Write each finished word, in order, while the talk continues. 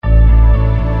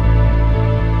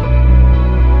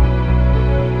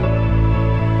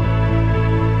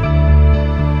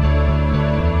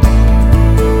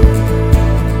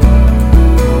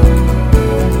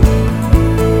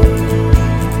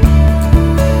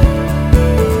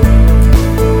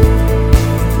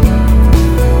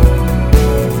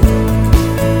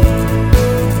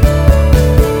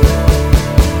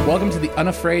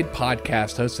Unafraid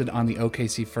podcast hosted on the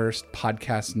OKC First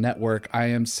Podcast Network. I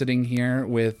am sitting here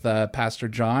with Pastor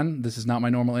John. This is not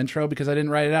my normal intro because I didn't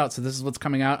write it out, so this is what's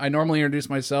coming out. I normally introduce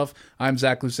myself. I'm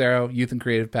Zach Lucero, youth and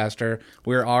creative pastor.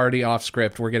 We're already off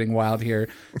script. We're getting wild here.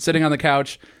 Sitting on the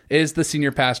couch is the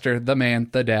senior pastor, the man,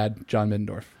 the dad, John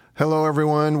Middendorf. Hello,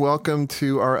 everyone. Welcome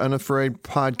to our Unafraid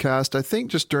podcast. I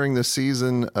think just during the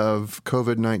season of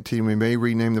COVID-19, we may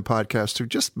rename the podcast to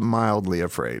just mildly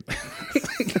afraid.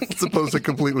 As opposed to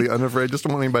completely unafraid. Just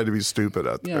don't want anybody to be stupid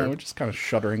out there. Yeah, we're just kind of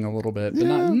shuddering a little bit, but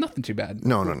nothing too bad.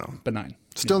 No. Benign.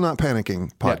 Still not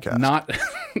panicking podcast.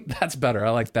 Yeah, that's better.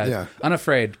 I like that. Yeah.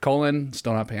 Unafraid,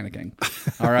 still not panicking.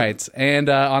 All right. And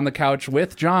on the couch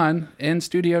with John in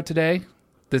studio today.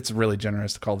 It's really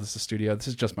generous to call this a studio. This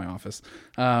is just my office.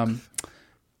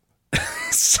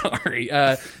 Sorry.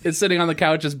 It's sitting on the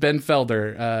couch is Ben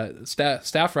Felder,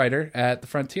 staff writer at The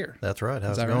Frontier. That's right.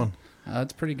 How's it going? Right?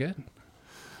 It's pretty good.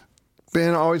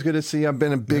 Ben, always good to see you. I've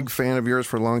been a big fan of yours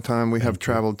for a long time. We have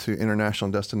traveled to international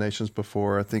destinations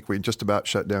before. I think we just about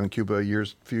shut down Cuba a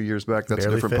few years back. That's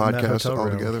Barely a different podcast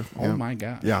altogether. Oh, my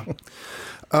God. Yeah.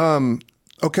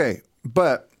 Okay.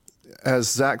 But as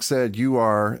Zach said, you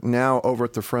are now over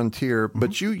at the Frontier,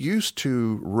 but you used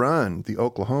to run the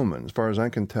Oklahoman, as far as I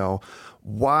can tell.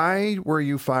 Why were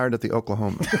you fired at the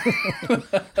Oklahoman?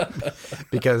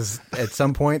 Because at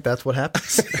some point, that's what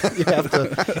happens. You have to,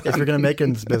 if you're going to make it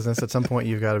in this business, at some point,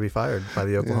 you've got to be fired by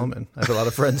the Oklahoman. I have a lot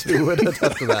of friends who would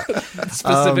attest to that.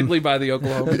 Specifically by the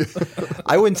Oklahoman.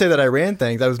 I wouldn't say that I ran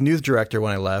things. I was news director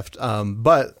when I left.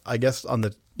 But I guess on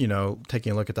the,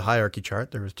 taking a look at the hierarchy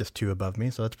chart, there was just two above me.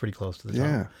 So that's pretty close to the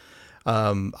top.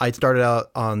 Yeah. I started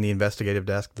out on the investigative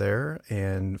desk there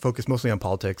and focused mostly on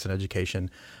politics and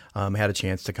education. Had a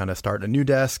chance to kind of start a new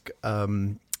desk.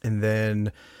 And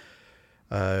then,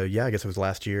 I guess it was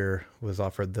last year, was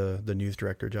offered the news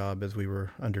director job as we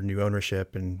were under new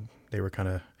ownership and they were kind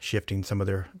of shifting some of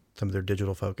their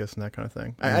digital focus and that kind of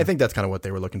thing. I think that's kind of what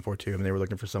they were looking for too. I mean, they were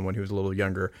looking for someone who was a little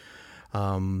younger,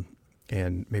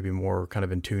 and maybe more kind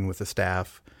of in tune with the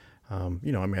staff.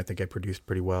 I think I produced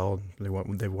pretty well. They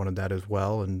wanted that as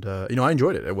well. And, I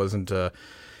enjoyed it. It wasn't,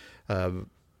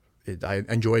 I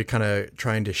enjoyed kind of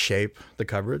trying to shape the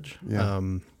coverage. Yeah.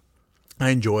 I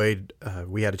enjoyed,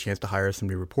 we had a chance to hire some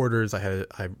new reporters. I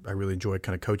really enjoyed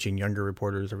kind of coaching younger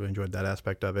reporters. I really enjoyed that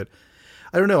aspect of it.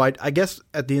 I don't know. I guess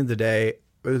at the end of the day,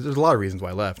 there's a lot of reasons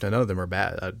why I left, and none of them are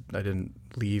bad. I didn't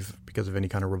leave because of any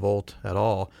kind of revolt at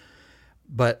all.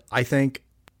 But I think,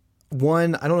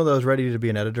 one, I don't know that I was ready to be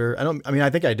an editor. I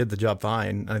think I did the job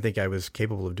fine. And I think I was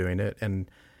capable of doing it.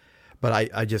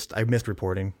 But I missed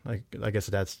reporting. I guess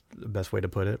that's the best way to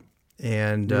put it.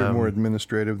 And you were more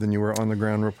administrative than you were on the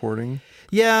ground reporting?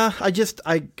 Yeah, I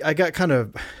got kind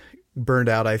of burned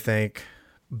out, I think,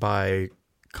 by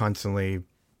constantly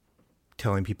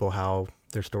telling people how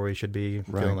their story should be,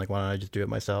 right. Feeling like, why don't I just do it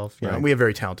myself? You right. know, we have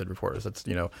very talented reporters. That's,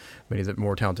 many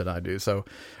more talented than I do,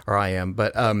 or I am.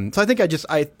 But so I think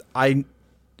I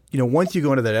once you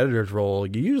go into that editor's role,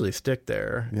 you usually stick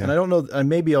there. Yeah. And I don't know, and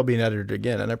maybe I'll be an editor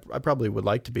again, and I probably would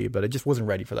like to be, but I just wasn't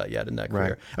ready for that yet in that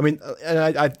career. Right. I mean, and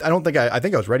I don't think I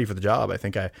think I was ready for the job. I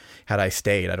think had I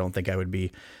stayed, I don't think I would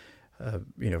be,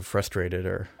 frustrated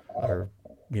or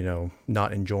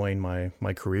not enjoying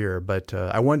my career. But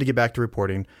I wanted to get back to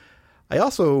reporting. I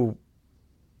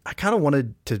kind of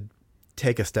wanted to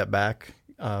take a step back,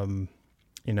 kind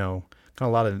of a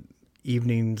lot of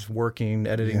evenings working,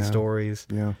 editing stories.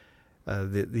 Yeah.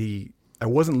 I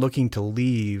wasn't looking to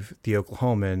leave the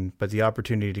Oklahoman, but the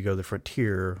opportunity to go to the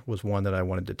Frontier was one that I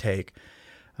wanted to take.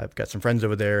 I've got some friends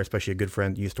over there, especially a good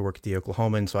friend who used to work at the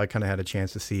Oklahoman, so I kind of had a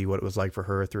chance to see what it was like for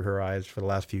her through her eyes for the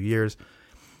last few years.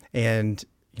 And,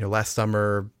 last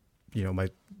summer, my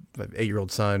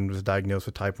 8-year-old son was diagnosed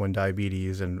with type 1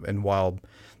 diabetes. And while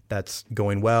that's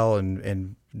going well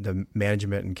and the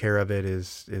management and care of it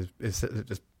is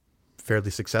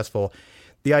fairly successful,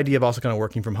 the idea of also kind of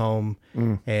working from home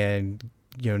and,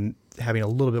 having a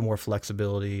little bit more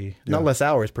flexibility, not less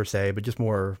hours per se, but just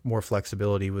more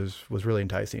flexibility was really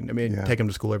enticing. I mean, take him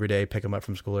to school every day, pick him up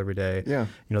from school every day,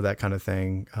 that kind of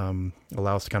thing,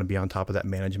 allow us to kind of be on top of that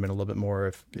management a little bit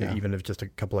more, even if just a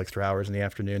couple extra hours in the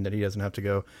afternoon that he doesn't have to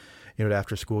go, to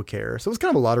after school care. So it's kind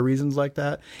of a lot of reasons like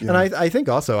that. Yeah. And I think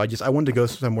also I wanted to go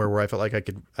somewhere where I felt like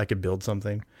I could build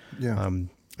something. Yeah.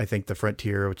 I think the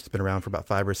Frontier, which has been around for about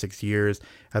 5 or 6 years,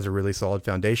 has a really solid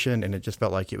foundation, and it just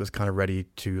felt like it was kind of ready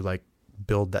to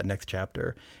build that next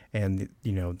chapter. And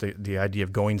the idea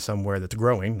of going somewhere that's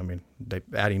growing. I mean,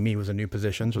 adding me was a new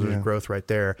position, so there's growth right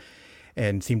there.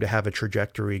 and seem to have a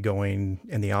trajectory going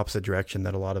in the opposite direction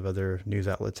that a lot of other news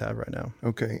outlets have right now.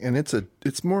 Okay, and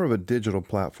it's more of a digital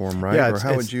platform, right? Yeah, or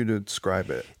how would you describe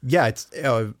it? Yeah,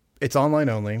 it's online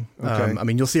only. Okay. I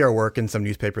mean, you'll see our work in some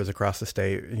newspapers across the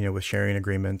state, with sharing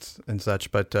agreements and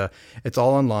such, but it's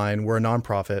all online. We're a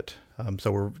nonprofit,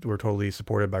 so we're totally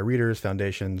supported by readers,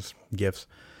 foundations, gifts.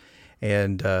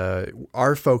 And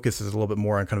our focus is a little bit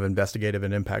more on kind of investigative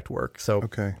and impact work. So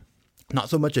Okay. not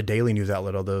so much a daily news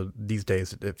outlet, although these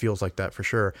days it feels like that for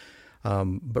sure,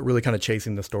 but really kind of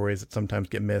chasing the stories that sometimes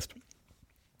get missed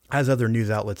as other news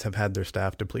outlets have had their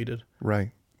staff depleted.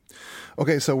 Right.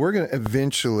 Okay, so we're going to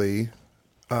eventually,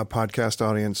 podcast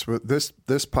audience, with this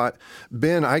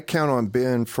Ben, I count on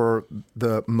Ben for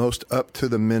the most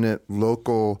up-to-the-minute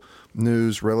local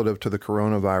news relative to the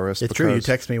coronavirus. It's true. You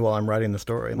text me while I'm writing the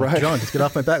story. I'm like, Right. John, just get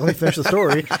off my back. Let me finish the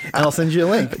story, and I'll send you a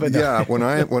link. But Yeah, when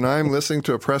I'm listening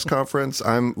to a press conference,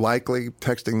 I'm likely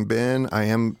texting Ben. I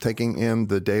am taking in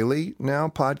the Daily Now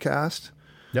podcast.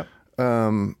 Yep.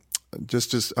 Ben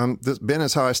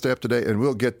is how I stay up to date, and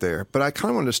we'll get there. But I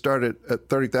kind of wanted to start at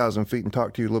 30,000 feet and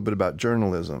talk to you a little bit about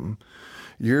journalism.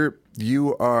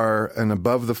 You are an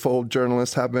above the fold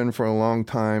journalist, have been for a long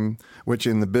time, which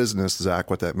in the business,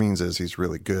 Zach, what that means is he's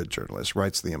really good journalist,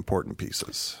 writes the important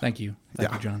pieces. Thank you.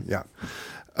 Thank you, John. Yeah.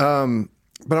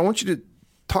 But I want you to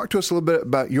talk to us a little bit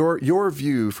about your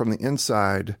view from the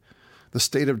inside, the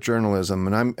state of journalism.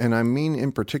 And I mean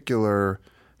in particular,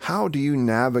 how do you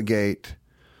navigate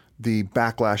the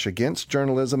backlash against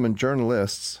journalism and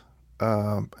journalists?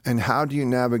 And how do you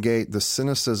navigate the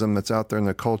cynicism that's out there in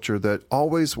the culture that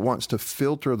always wants to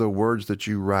filter the words that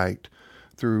you write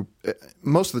through,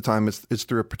 most of the time, it's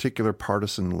through a particular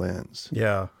partisan lens?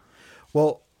 Yeah.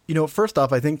 Well, first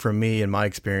off, I think for me and my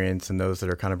experience and those that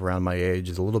are kind of around my age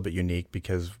is a little bit unique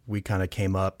because we kind of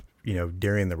came up,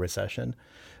 during the recession.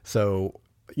 So,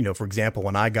 for example,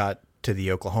 when I got to the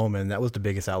Oklahoman, that was the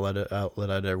biggest outlet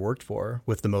I'd ever worked for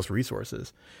with the most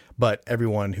resources. But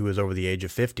everyone who was over the age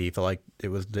of 50 felt like it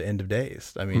was the end of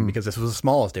days. I mean, because this was the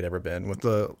smallest they'd ever been with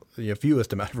the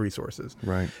fewest amount of resources.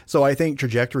 Right. So I think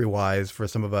trajectory-wise, for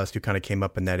some of us who kind of came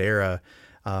up in that era,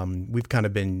 we've kind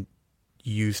of been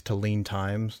used to lean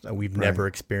times. We've never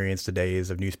experienced the days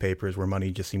of newspapers where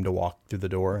money just seemed to walk through the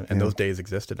door. And those days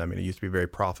existed. I mean, it used to be very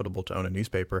profitable to own a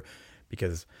newspaper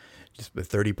because just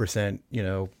with 30%,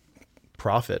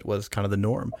 profit was kind of the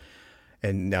norm.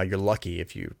 And now you're lucky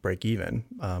if you break even,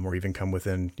 or even come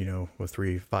within, a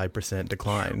 3-5%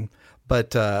 decline.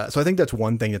 But so I think that's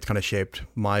one thing that's kind of shaped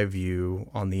my view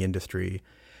on the industry.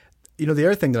 The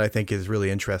other thing that I think is really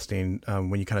interesting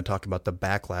when you kind of talk about the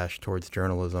backlash towards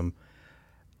journalism,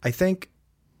 I think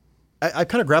I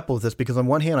kind of grapple with this because on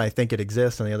one hand, I think it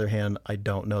exists. On the other hand, I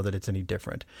don't know that it's any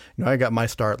different. I got my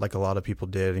start like a lot of people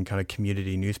did in kind of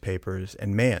community newspapers.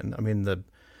 And man, I mean, the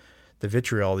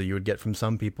vitriol that you would get from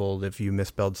some people if you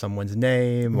misspelled someone's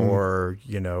name or,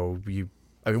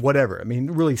 whatever. I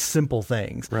mean, really simple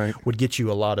things would get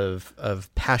you a lot of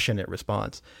passionate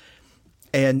response.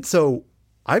 And so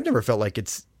I've never felt like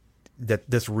that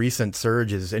this recent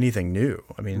surge is anything new.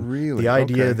 I mean, really? The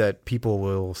idea that people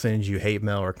will send you hate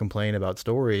mail or complain about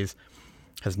stories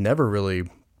has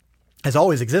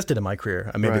always existed in my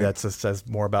career. Maybe that says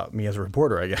more about me as a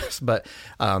reporter, I guess. But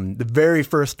the very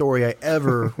first story I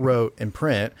ever wrote in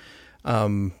print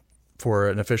for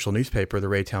an official newspaper, the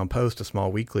Raytown Post, a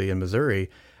small weekly in Missouri,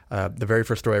 the very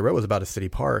first story I wrote was about a city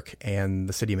park, and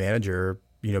the city manager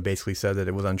basically said that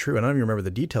it was untrue. And I don't even remember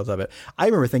the details of it. I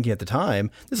remember thinking at the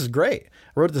time, this is great.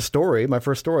 I wrote the story, my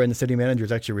first story, and the city manager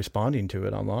is actually responding to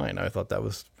it online. I thought that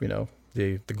was,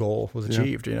 the goal was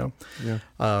achieved, Yeah.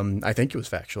 I think it was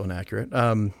factual and accurate.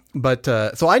 But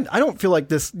so I don't feel like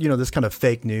this, this kind of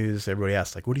fake news, everybody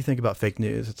asks, like, what do you think about fake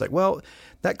news? It's like, well,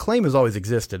 that claim has always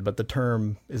existed, but the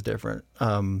term is different.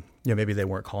 Maybe they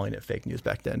weren't calling it fake news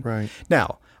back then. Right.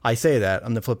 Now, I say that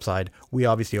on the flip side, we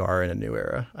obviously are in a new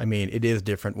era. I mean, it is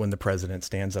different when the president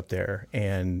stands up there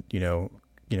and,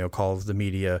 calls the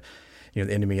media, the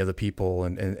enemy of the people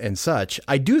and such.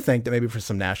 I do think that maybe for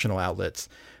some national outlets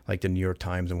like the New York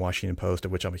Times and Washington Post,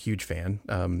 of which I'm a huge fan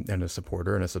and a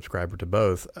supporter and a subscriber to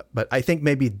both, but I think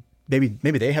maybe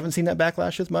they haven't seen that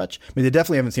backlash as much. I mean, they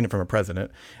definitely haven't seen it from a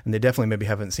president, and they definitely maybe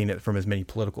haven't seen it from as many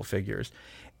political figures.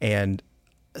 And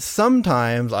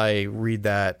sometimes I read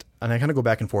that and I kind of go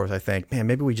back and forth. I think, man,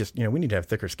 maybe we just, we need to have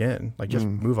thicker skin. Like, just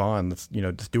move on. Let's,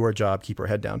 just do our job, keep our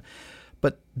head down.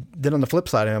 But then on the flip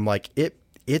side, I'm like,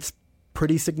 it's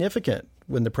pretty significant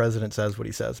when the president says what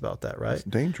he says about that, right? It's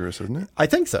dangerous, isn't it? I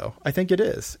think so. I think it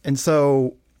is. And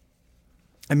so,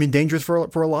 I mean, dangerous for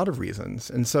a lot of reasons.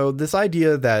 And so this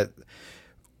idea that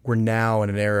we're now in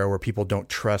an era where people don't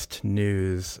trust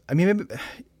news. I mean, maybe,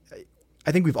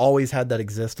 I think we've always had that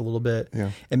exist a little bit.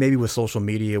 Yeah. And maybe with social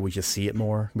media, we just see it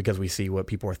more because we see what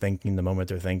people are thinking the moment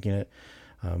they're thinking it.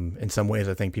 In some ways,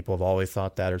 I think people have always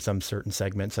thought that, or some certain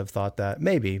segments have thought that.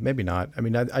 Maybe not. I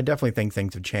mean, I definitely think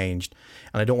things have changed,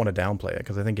 and I don't want to downplay it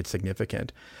because I think it's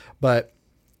significant. But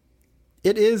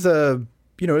it is it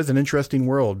is an interesting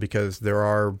world because there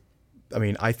are, I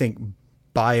mean, I think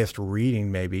biased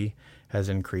reading maybe has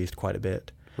increased quite a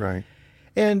bit. Right.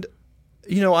 And,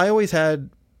 I always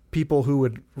had people who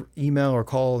would email or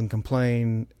call and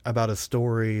complain about a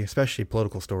story, especially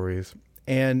political stories.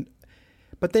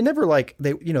 But they never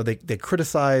they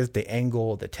criticized, they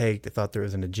angle, they take, they thought there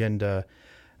was an agenda.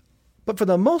 But for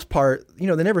the most part, they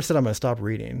never said, I'm going to stop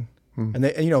reading. And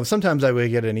they, sometimes I would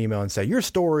get an email and say, your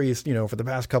stories, for the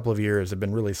past couple of years have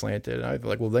been really slanted. And I'd be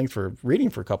like, well, thanks for reading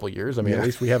for a couple of years. I mean, at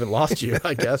least we haven't lost you,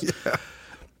 I guess. Yeah.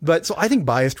 But so I think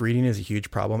biased reading is a huge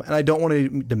problem. And I don't want to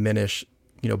diminish,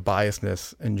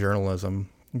 biasness in journalism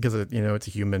because, it's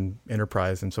a human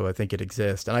enterprise. And so I think it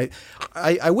exists. And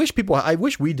I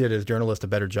wish we did as journalists a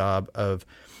better job of,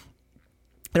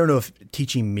 I don't know if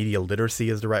teaching media literacy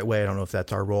is the right way. I don't know if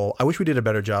that's our role. I wish we did a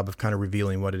better job of kind of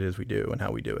revealing what it is we do and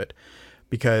how we do it,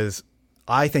 because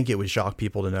I think it would shock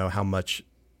people to know how much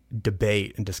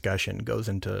debate and discussion goes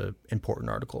into important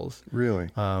articles. Really?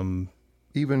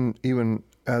 Even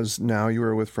as now you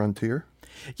are with Frontier?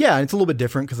 Yeah, and it's a little bit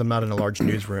different because I'm not in a large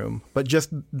newsroom, but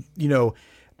just,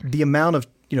 the amount of,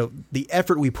 the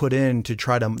effort we put in to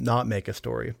try to not make a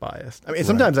story biased. I mean,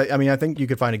 sometimes, I think you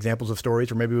could find examples of stories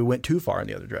where maybe we went too far in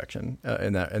the other direction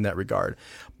in that regard.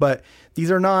 But these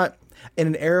are not, in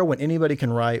an era when anybody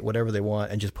can write whatever they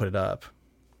want and just put it up,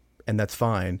 and that's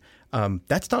fine.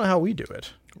 That's not how we do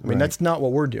it. I mean, that's not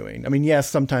what we're doing. I mean, yes,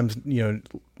 sometimes,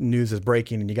 news is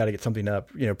breaking and you got to get something up,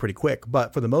 pretty quick.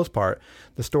 But for the most part,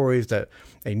 the stories that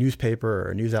a newspaper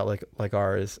or a news outlet like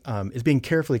ours is being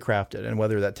carefully crafted. And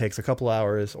whether that takes a couple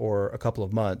hours or a couple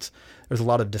of months, there's a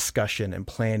lot of discussion and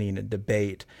planning and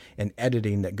debate and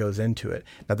editing that goes into it.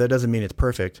 Now, that doesn't mean it's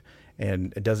perfect,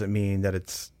 and it doesn't mean that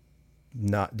it's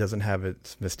doesn't have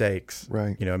its mistakes.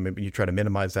 Right. Maybe you try to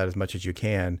minimize that as much as you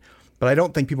can. But I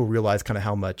don't think people realize kind of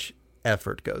how much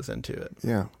effort goes into it.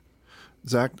 Yeah.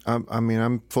 Zach,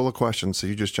 I'm full of questions, so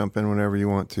you just jump in whenever you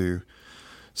want to.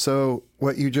 So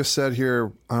what you just said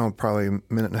here, probably a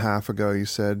minute and a half ago, you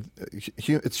said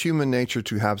it's human nature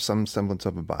to have some semblance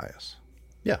of a bias.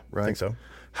 Yeah, right? I think so.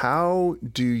 How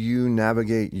do you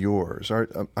navigate yours?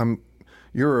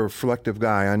 You're a reflective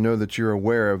guy. I know that you're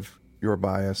aware of your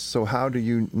bias. So how do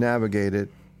you navigate it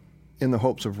in the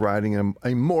hopes of writing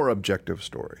a more objective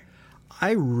story?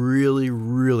 I really,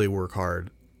 really work hard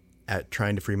at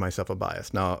trying to free myself of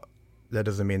bias. Now, that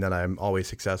doesn't mean that I'm always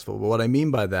successful. But what I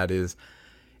mean by that is,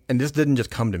 and this didn't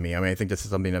just come to me, I mean, I think this is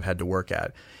something I've had to work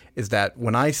at, is that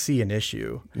when I see an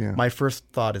issue, my first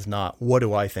thought is not, what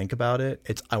do I think about it?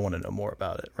 It's, I want to know more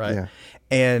about it, right? Yeah.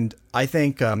 And I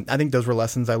think those were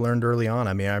lessons I learned early on.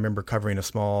 I mean, I remember covering a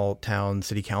small town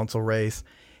city council race,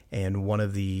 and one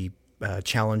of the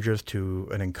challengers to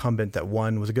an incumbent that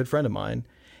won was a good friend of mine.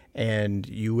 And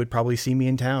you would probably see me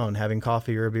in town having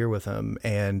coffee or a beer with him.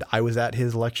 And I was at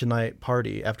his election night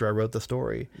party after I wrote the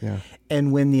story. Yeah.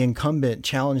 And when the incumbent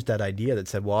challenged that idea that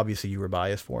said, well, obviously you were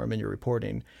biased for him in your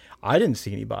reporting, I didn't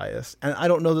see any bias. And I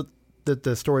don't know that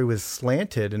the story was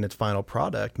slanted in its final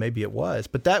product. Maybe it was.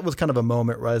 But that was kind of a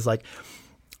moment where I was like,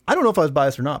 I don't know if I was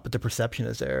biased or not, but the perception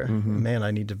is there. Mm-hmm. Man,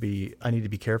 I need to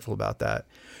be careful about that.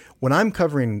 When I'm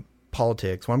covering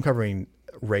politics, when I'm covering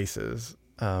races,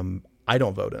 I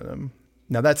don't vote in them.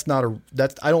 Now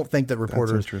I don't think that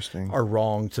reporters are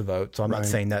wrong to vote. So I'm not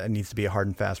saying that it needs to be a hard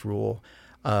and fast rule.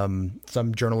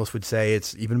 Some journalists would say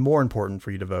it's even more important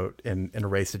for you to vote in a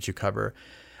race that you cover.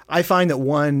 I find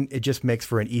that it just makes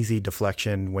for an easy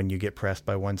deflection when you get pressed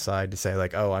by one side to say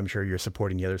like, oh, I'm sure you're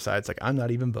supporting the other side. It's like, I'm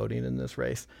not even voting in this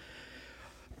race.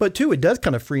 But two, it does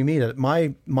kind of free me that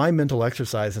my mental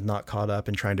exercise is not caught up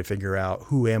in trying to figure out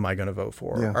who am I going to vote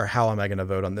for or how am I going to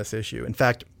vote on this issue. In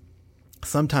fact,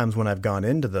 sometimes when I've gone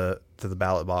into the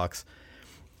ballot box,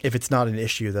 if it's not an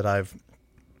issue that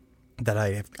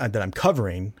I'm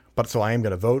covering, but so I am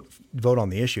going to vote on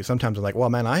the issue. Sometimes I'm like, well,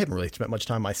 man, I haven't really spent much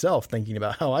time myself thinking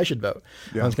about how I should vote.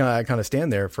 Yeah. I kind of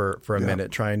stand there for a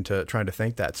minute trying to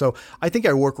think that. So I think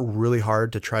I work really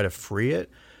hard to try to free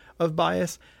it of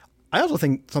bias. I also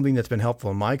think something that's been helpful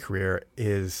in my career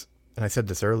is, and I said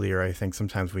this earlier, I think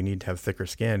sometimes we need to have thicker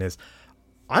skin, is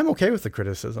I'm okay with the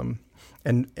criticism.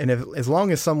 And as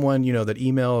long as someone, that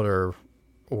emailed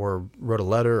or wrote a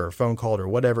letter or phone called or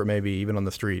whatever it may be, even on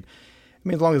the street, I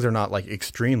mean, as long as they're not like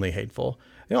extremely hateful,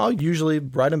 I'll usually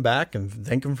write them back and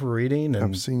thank them for reading. And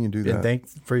I've seen you do that. And thank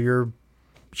for your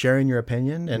sharing your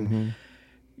opinion. And,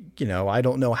 I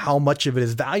don't know how much of it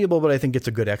is valuable, but I think it's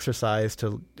a good exercise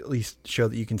to at least show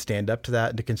that you can stand up to that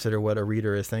and to consider what a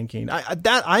reader is thinking.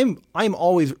 I'm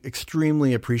always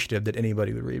extremely appreciative that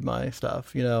anybody would read my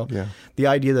stuff. The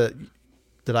idea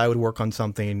that I would work on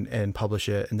something and publish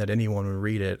it and that anyone would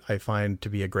read it, I find to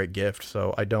be a great gift.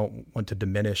 So I don't want to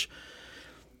diminish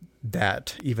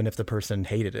that, even if the person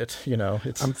hated it.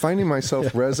 I'm finding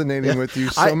myself resonating with you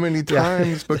so many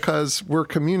times because we're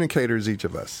communicators, each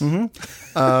of us.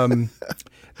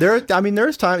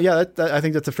 There's time. Yeah, I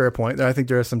think that's a fair point. I think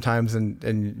there are some times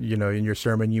in your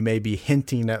sermon, you may be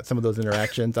hinting at some of those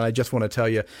interactions. And I just want to tell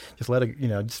you, just let it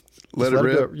rip.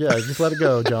 Go. Yeah, just let it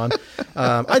go, John.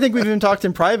 I think we've even talked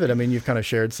in private. I mean, you've kind of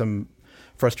shared some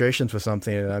frustrations with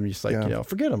something, and I'm just like,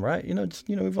 forget them, right? Just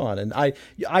move on. And I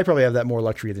probably have that more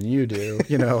luxury than you do.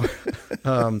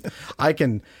 I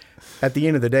can, at the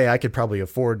end of the day, I could probably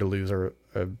afford to lose a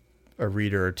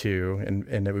reader or two,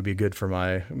 and it would be good for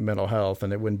my mental health,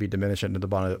 and it wouldn't be diminishing to the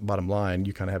bottom line.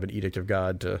 You kind of have an edict of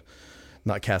God to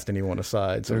not cast anyone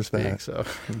aside, so to speak. That. So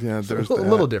yeah, there's a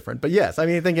little different, but yes,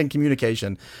 I think in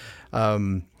communication,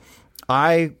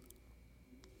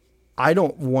 I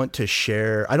don't want to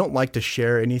share. I don't like to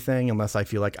share anything unless I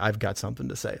feel like I've got something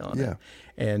to say on it.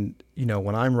 And,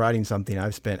 when I'm writing something,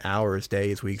 I've spent hours,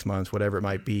 days, weeks, months, whatever it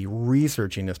might be,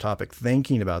 researching this topic,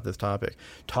 thinking about this topic,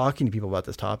 talking to people about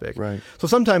this topic. Right. So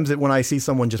sometimes when I see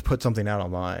someone just put something out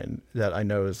online that I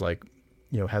know is like,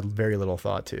 had very little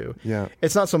thought to. Yeah.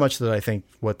 It's not so much that I think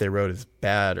what they wrote is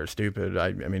bad or stupid.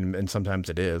 I mean, and sometimes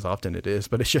it is, often it is,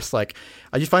 but it's just like,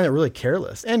 I just find it really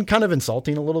careless and kind of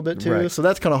insulting a little bit too. Right. So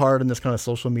that's kind of hard in this kind of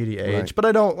social media age, Right. but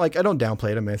I don't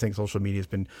downplay it. I mean, I think social media has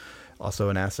been also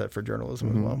an asset for journalism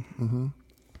as well. Mm-hmm.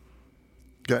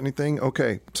 Got anything?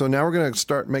 Okay. So now we're going to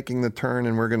start making the turn,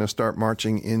 and we're going to start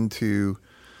marching into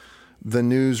the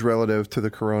news relative to the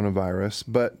coronavirus,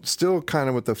 but still kind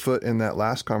of with the foot in that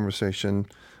last conversation.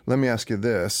 Let me ask you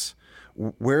this.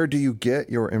 Where do you get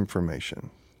your information?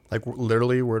 Like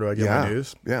literally, where do I get my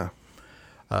news? Yeah.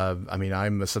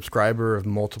 I'm a subscriber of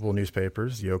multiple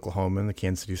newspapers, the Oklahoman, the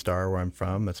Kansas City Star, where I'm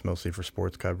from. That's mostly for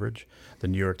sports coverage. The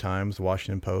New York Times,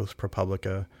 Washington Post,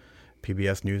 ProPublica,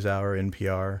 PBS NewsHour,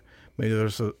 NPR. I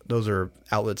mean, those are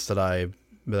outlets that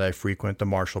I frequent. The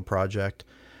Marshall Project,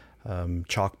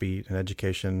 Chalkbeat, an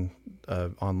education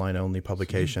online-only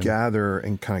publication. So you gather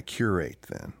and kind of curate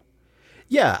then.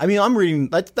 Yeah, I mean, I'm reading.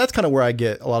 That's kind of where I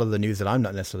get a lot of the news that I'm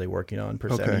not necessarily working on per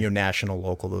se. Okay. I mean, national,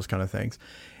 local, those kind of things.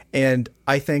 And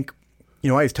I think, I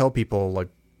always tell people when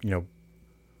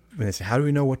they say, "How do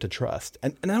we know what to trust?"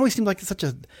 And it always seems like it's such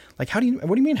a what do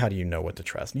you mean? How do you know what to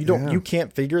trust? You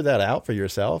can't figure that out for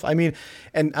yourself. I mean,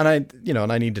 and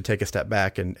I need to take a step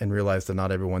back and realize that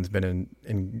not everyone's been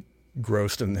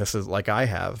engrossed in this as like I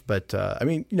have. But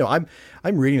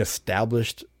I'm reading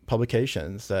established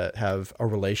publications that have a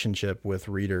relationship with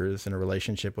readers and a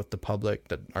relationship with the public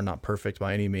that are not perfect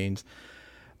by any means.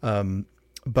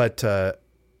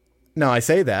 No, I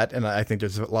say that, and I think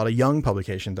there's a lot of young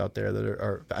publications out there that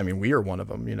are we are one of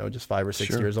them, just 5 or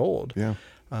 6 years old. Yeah.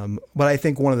 But I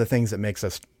think one of the things that makes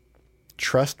us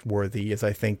trustworthy is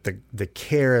I think the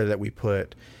care that we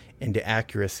put into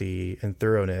accuracy and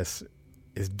thoroughness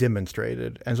is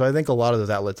demonstrated. And so I think a lot of those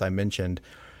outlets I mentioned,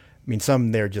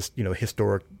 some they're just,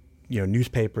 historic,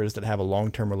 newspapers that have a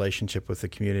long-term relationship with the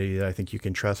community that I think you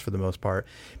can trust for the most part.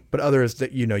 But others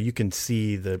that, you can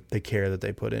see the care that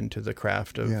they put into the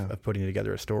craft of putting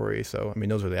together a story. So,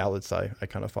 those are the outlets I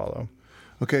kind of follow.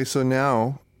 Okay. So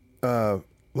now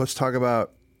let's talk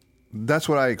about, that's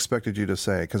what I expected you to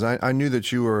say, because I knew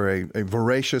that you were a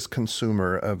voracious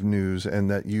consumer of news and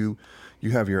that you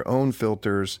have your own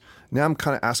filters. Now I'm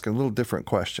kind of asking a little different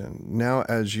question. Now,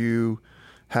 as you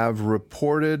have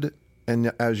reported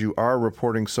and as you are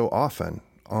reporting so often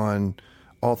on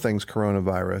all things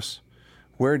coronavirus,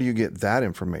 where do you get that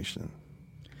information?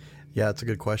 Yeah, that's a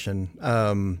good question.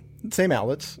 Same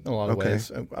outlets in a lot of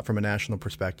ways from a national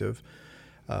perspective.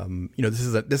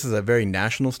 This is a very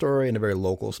national story and a very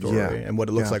local story. And what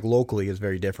it looks like locally is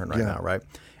very different right now, right?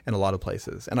 In a lot of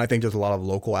places. And I think there's a lot of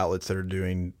local outlets that are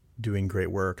doing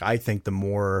great work. I think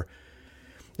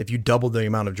if you double the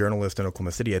amount of journalists in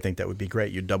Oklahoma City, I think that would be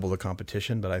great. You'd double the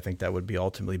competition, but I think that would be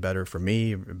ultimately better for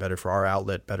me, better for our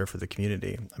outlet, better for the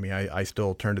community. I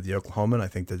still turn to the Oklahoman. I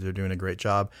think that they're doing a great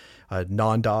job.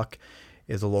 Non-Doc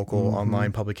is a local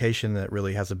online publication that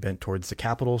really has a bent towards the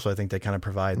capital, so I think they kind of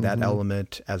provide that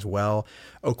element as well.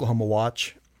 Oklahoma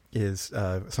Watch is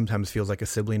sometimes feels like a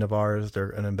sibling of ours. They're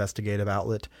an investigative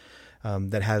outlet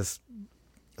that has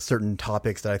certain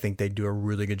topics that I think they do a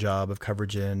really good job of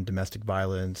coverage in, domestic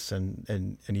violence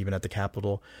and even at the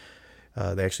Capitol.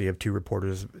 They actually have 2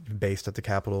 reporters based at the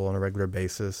Capitol on a regular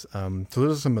basis. So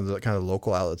those are some of the kind of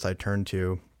local outlets I turn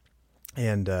to.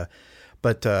 And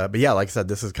but yeah, like I said,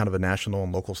 this is kind of a national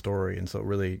and local story. And so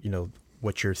really,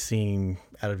 what you're seeing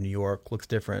out of New York looks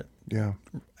different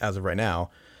as of right now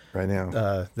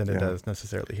than it does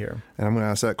necessarily here. And I'm going to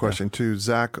ask that question too.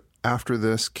 Zach, after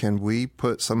this, can we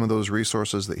put some of those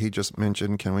resources that he just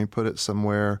mentioned, can we put it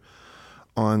somewhere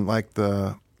on like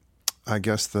the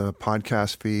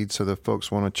podcast feed so that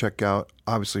folks want to check out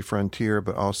obviously Frontier,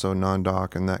 but also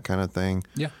Non-Doc and that kind of thing?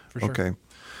 Yeah, for sure. Okay.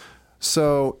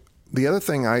 So the other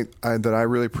thing that I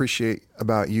really appreciate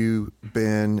about you,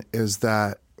 Ben, is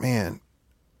that, man,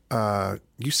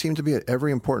 you seem to be at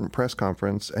every important press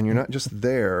conference, and you're not just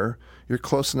there, you're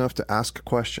close enough to ask a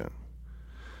question.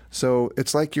 So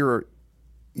it's like you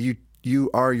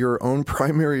are your own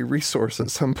primary resource at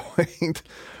some point,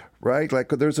 right? Like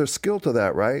there's a skill to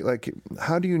that, right? Like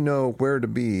how do you know where to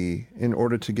be in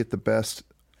order to get the best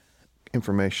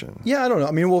information? Yeah, I don't know.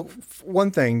 I mean, well,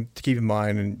 one thing to keep in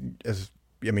mind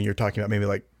you're talking about maybe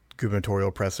like gubernatorial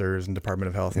pressers and Department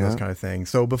of Health and those kind of things.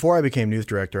 So before I became news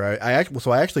director, I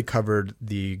actually covered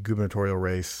the gubernatorial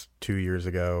race 2 years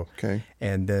ago. Okay.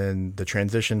 And then the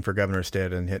transition for Governor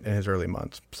Stitt in his early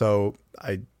months. So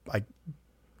I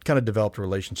kind of developed a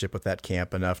relationship with that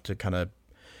camp enough to kind of,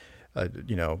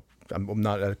 I'm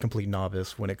not a complete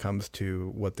novice when it comes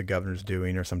to what the governor's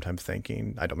doing or sometimes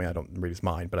thinking. I don't read his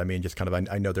mind, but I mean, just kind of,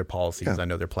 I know their policies, I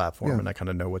know their platform, and I kind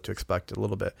of know what to expect a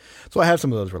little bit. So I have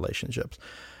some of those relationships.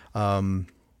 And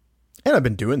I've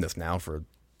been doing this now for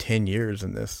 10 years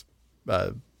in this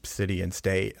city and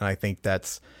state. And I think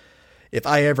if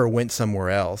I ever went somewhere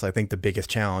else, I think the biggest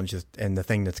challenge and the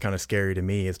thing that's kind of scary to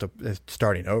me is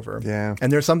starting over. Yeah.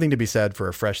 And there's something to be said for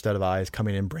a fresh set of eyes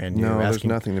coming in brand new. No, there's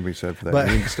nothing to be said for that.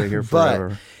 You need to stay here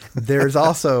forever. But there's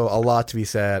also a lot to be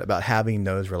said about having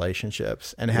those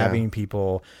relationships and having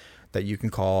people that you can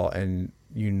call and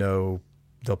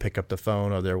they'll pick up the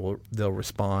phone or they'll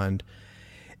respond.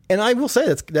 And I will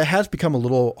say that has become a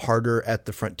little harder at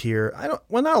the Frontier.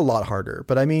 Not a lot harder,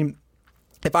 but I mean,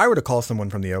 if I were to call someone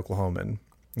from the Oklahoman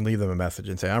and leave them a message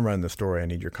and say, I'm running this story, I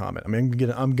need your comment. I mean,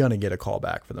 I'm going to get a call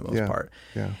back for the most part.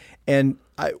 Yeah. And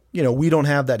we don't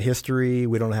have that history.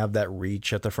 We don't have that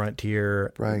reach at the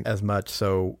Frontier as much.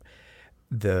 So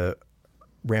the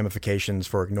ramifications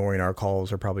for ignoring our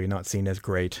calls are probably not seen as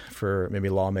great for maybe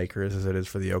lawmakers as it is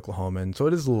for the Oklahoman. So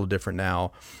it is a little different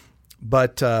now.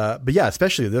 But yeah,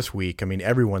 especially this week, I mean,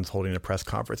 everyone's holding a press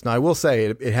conference. Now, I will say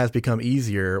it has become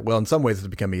easier. Well, in some ways it's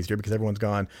become easier because everyone's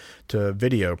gone to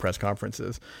video press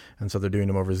conferences. And so they're doing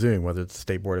them over Zoom, whether it's the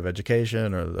State Board of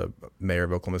Education or the mayor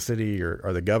of Oklahoma City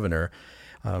or the governor.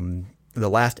 The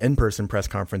last in-person press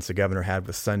conference the governor had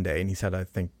was Sunday, and he's had, I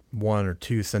think, 1 or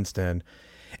 2 since then.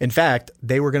 In fact,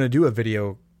 they were going to do a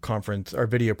video conference or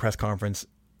video press conference,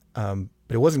 but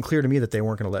it wasn't clear to me that they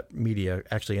weren't going to let media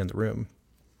actually in the room.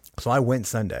 So I went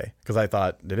Sunday because I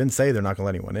thought they didn't say they're not going to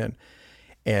let anyone in.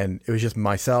 And it was just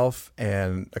myself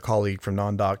and a colleague from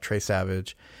Non-Doc, Trey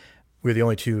Savage. We were the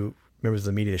only 2 members of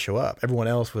the media to show up. Everyone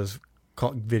else was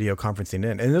video conferencing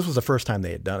in. And this was the first time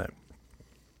they had done it.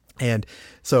 And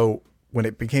so when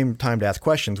it became time to ask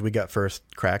questions, we got first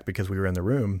crack because we were in the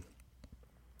room.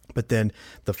 But then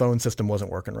the phone system wasn't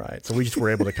working right. So we just were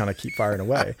able to kind of keep firing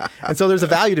away. And so there's a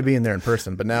value to being there in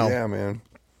person. But now,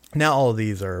 now all of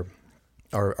these are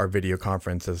video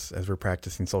conferences as we're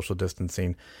practicing social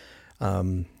distancing.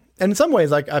 And in some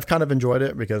ways, I've kind of enjoyed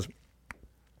it because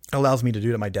it allows me to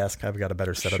do it at my desk. I've got a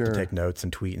better setup to take notes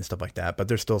and tweet and stuff like that. But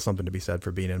there's still something to be said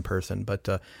for being in person. But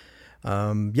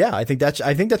yeah, I think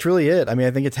that's really it. I mean,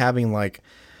 I think it's having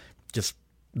just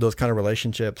those kind of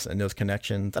relationships and those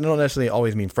connections. I don't necessarily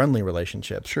always mean friendly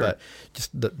relationships, but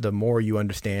just the more you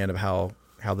understand of how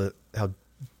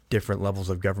different levels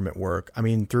of government work. I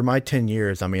mean, through my 10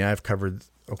 years, I've covered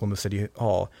Oklahoma City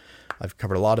Hall. I've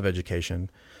covered a lot of education,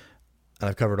 and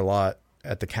I've covered a lot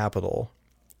at the Capitol.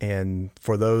 And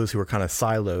for those who are kind of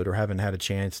siloed or haven't had a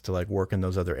chance to work in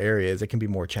those other areas, it can be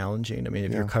more challenging. I mean,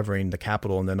 if you're covering the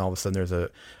Capitol and then all of a sudden there's an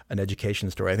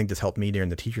education story, I think this helped me during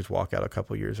the teachers walkout a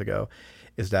couple of years ago,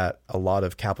 is that a lot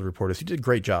of Capitol reporters who did a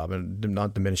great job, and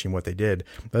not diminishing what they did,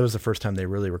 but it was the first time they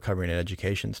really were covering an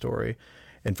education story.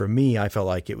 And for me, I felt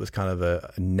like it was kind of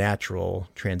a natural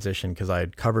transition because I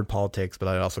had covered politics, but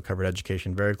I also covered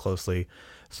education very closely.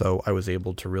 So I was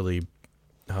able to really,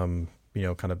 kind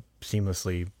of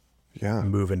seamlessly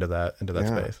move into that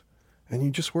space. And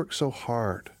you just work so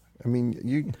hard. I mean,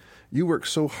 you work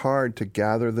so hard to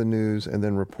gather the news and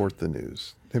then report the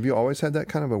news. Have you always had that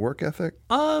kind of a work ethic?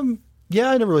 Yeah,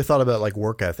 I never really thought about like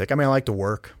work ethic. I mean, I like to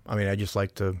work. I mean, I just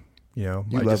like to, You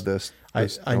love this. I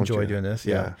enjoy doing this.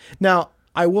 Yeah. Now,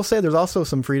 I will say there's also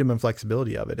some freedom and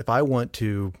flexibility of it. If I want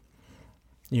to,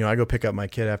 I go pick up my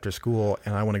kid after school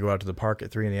and I want to go out to the park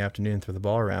at 3 PM and throw the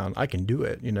ball around, I can do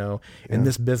it, in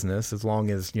this business, as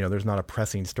long as, there's not a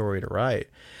pressing story to write.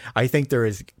 I think there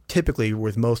is typically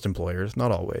with most employers,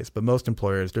 not always, but most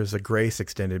employers, there's a grace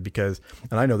extended because,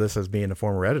 and I know this as being a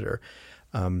former editor,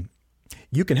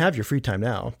 you can have your free time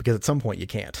now because at some point you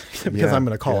can't because I'm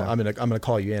going to call, I'm going to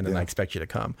call you in and I expect you to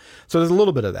come. So there's a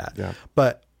little bit of that,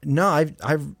 but no,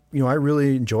 I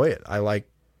really enjoy it. I like,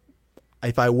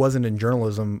 if I wasn't in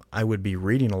journalism, I would be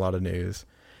reading a lot of news.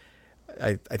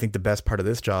 I think the best part of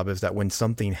this job is that when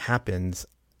something happens,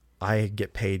 I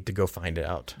get paid to go find it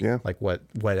out. Yeah. Like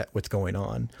what's going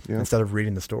on instead of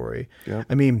reading the story. Yeah.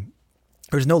 I mean,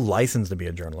 there's no license to be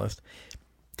a journalist.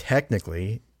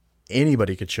 Technically,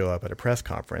 anybody could show up at a press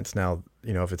conference. Now,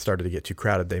 if it started to get too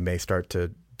crowded, they may start to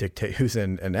dictate who's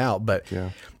in and out, but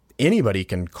anybody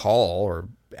can call or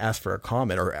ask for a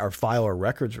comment or file a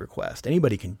records request.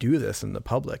 Anybody can do this in the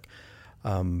public.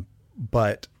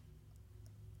 But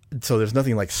so there's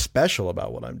nothing like special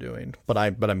about what I'm doing, but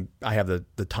I have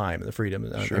the time and the freedom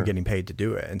and I'm getting paid to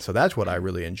do it. And so that's what I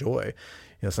really enjoy.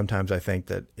 Sometimes I think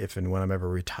that if and when I'm ever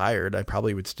retired, I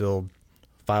probably would still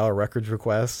file a records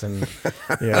request and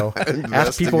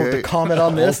ask people to comment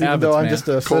on this, even though I'm just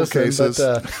a cold citizen. cases.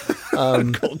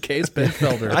 But, Cold case Ben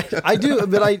Felder. I do,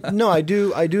 but I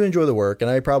do enjoy the work, and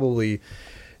I probably,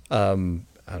 I don't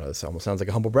know, this almost sounds like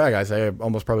a humble brag. I say I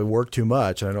almost probably work too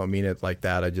much, and I don't mean it like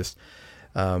that. I just,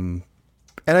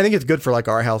 and I think it's good for like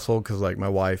our household because like my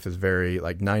wife is very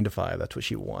like 9 to 5. That's what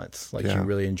she wants. Like she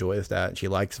really enjoys that, and she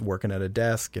likes working at a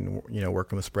desk and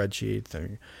working with spreadsheets.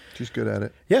 And she's good at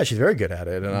it. Yeah, she's very good at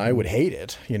it, and I would hate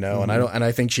it, and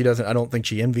I think she doesn't. I don't think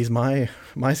she envies my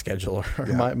schedule or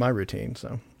my routine.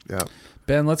 So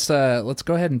Ben, let's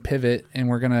go ahead and pivot, and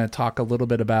we're gonna talk a little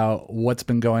bit about what's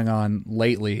been going on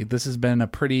lately. This has been a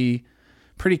pretty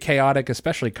chaotic,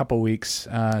 especially a couple weeks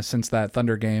since that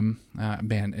Thunder game.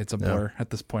 Man, it's a blur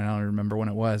at this point. I don't remember when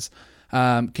it was.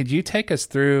 Could you take us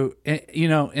through,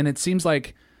 and it seems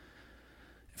like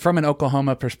from an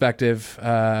Oklahoma perspective,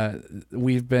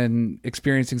 we've been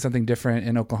experiencing something different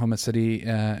in Oklahoma City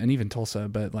and even Tulsa,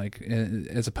 but like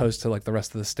as opposed to like the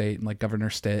rest of the state and like Governor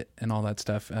Stitt and all that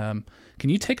stuff. Can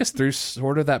you take us through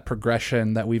sort of that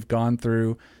progression that we've gone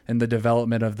through in the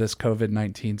development of this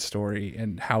COVID-19 story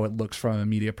and how it looks from a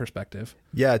media perspective?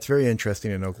 Yeah, it's very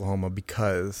interesting in Oklahoma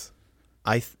because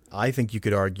I think you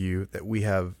could argue that we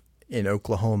have in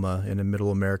Oklahoma, in the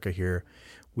middle America here,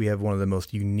 we have one of the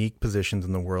most unique positions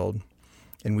in the world,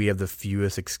 and we have the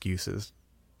fewest excuses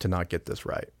to not get this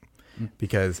right.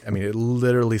 Because, I mean, it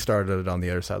literally started on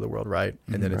the other side of the world, right?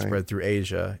 And then it spread through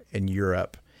Asia and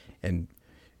Europe, and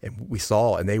we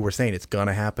saw, and they were saying it's going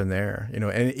to happen there.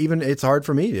 And even it's hard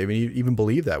for me to even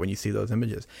believe that when you see those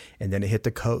images. And then it hit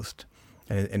the coast,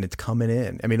 and it's coming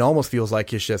in. I mean, it almost feels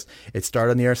like it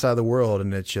started on the other side of the world,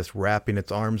 and it's just wrapping its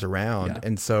arms around. Yeah.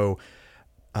 And so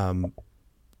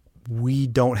we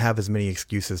don't have as many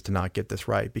excuses to not get this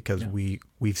right because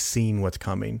we've seen what's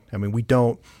coming. I mean, we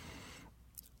don't.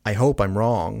 I hope I'm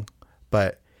wrong,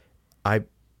 but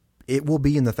it will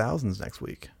be in the thousands next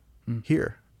week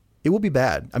here. It will be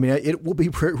bad. I mean, it will be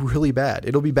really bad.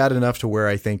 It'll be bad enough to where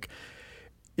I think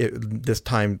this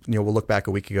time, we'll look back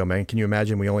a week ago, man, can you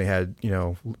imagine we only had,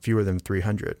 fewer than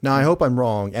 300? Now, I hope I'm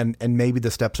wrong, and maybe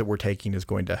the steps that we're taking is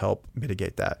going to help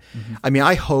mitigate that. I mean,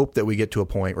 I hope that we get to a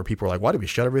point where people are like, why did we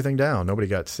shut everything down? Nobody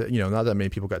got sick, not that many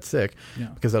people got sick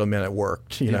because that'll mean it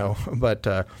worked, know.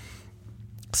 But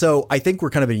so I think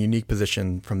we're kind of in a unique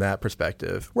position from that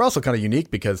perspective. We're also kind of unique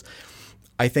because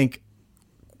I think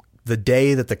the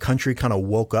day that the country kind of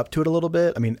woke up to it a little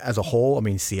bit, I mean, as a whole, I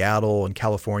mean, Seattle and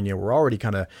California were already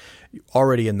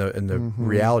in the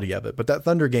reality of it. But that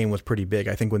Thunder game was pretty big.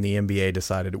 I think when the NBA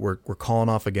decided we're calling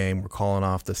off a game, we're calling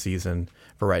off the season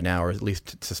for right now, or at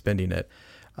least suspending it.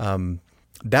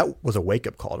 That was a wake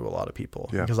up call to a lot of people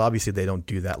because obviously they don't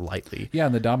do that lightly. Yeah,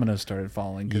 and the dominoes started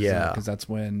falling. Because that's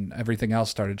when everything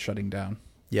else started shutting down.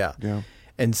 Yeah.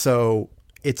 And so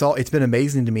it's been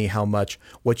amazing to me how much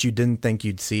what you didn't think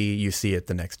you'd see, you see it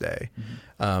the next day.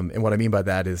 And what I mean by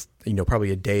that is, probably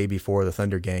a day before the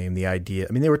Thunder game, the idea,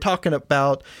 I mean, they were talking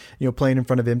about, playing in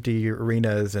front of empty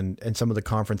arenas and some of the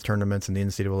conference tournaments and the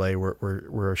NCAA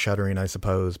were shuttering, I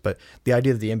suppose. But the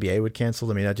idea that the NBA would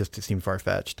cancel, I mean, that just seemed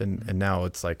far-fetched. And now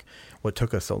it's like what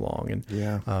took us so long.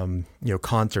 And,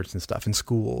 concerts and stuff in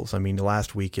schools. I mean,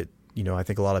 last week I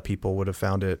think a lot of people would have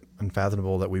found it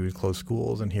unfathomable that we would close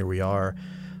schools, and here we are.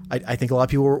 I think a lot of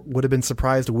people would have been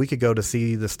surprised a week ago to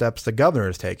see the steps the governor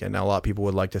has taken. Now, a lot of people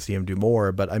would like to see him do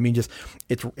more, but I mean, just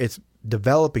it's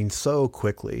developing so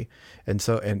quickly. And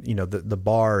the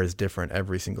bar is different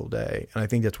every single day. And I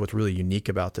think that's what's really unique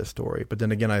about this story. But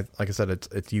then again, like I said,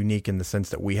 it's unique in the sense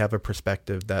that we have a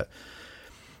perspective that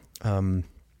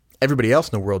everybody else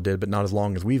in the world did, but not as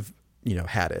long as we've,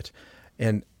 had it.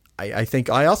 And I think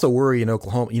I also worry in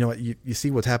Oklahoma, you see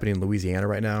what's happening in Louisiana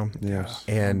right now. Yes.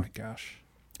 And oh my gosh.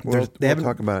 We'll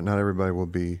talk about it. Not everybody will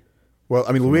be. Well,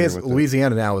 I mean,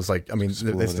 Louisiana now is like,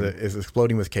 Exploding. is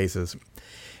exploding with cases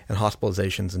and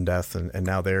hospitalizations and deaths. And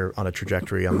now they're on a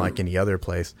trajectory unlike any other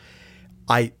place.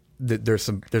 There's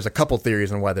a couple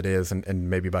theories on why that is, and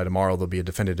maybe by tomorrow there'll be a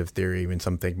definitive theory. I mean,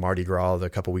 some think Mardi Gras a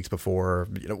couple weeks before,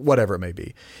 whatever it may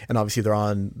be. And obviously they're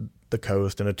on the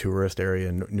coast in a tourist area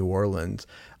in New Orleans.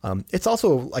 It's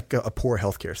also like a poor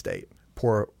healthcare state,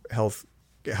 poor health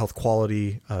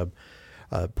quality,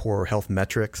 poor health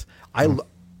metrics.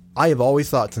 I have always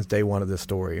thought since day one of this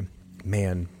story,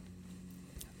 man,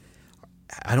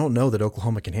 I don't know that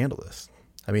Oklahoma can handle this.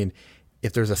 I mean,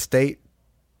 if there's a state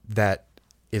that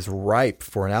is ripe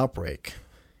for an outbreak,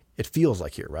 it feels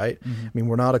like here, right? Mm-hmm. I mean,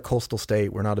 we're not a coastal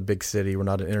state. We're not a big city. We're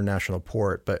not an international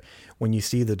port. But when you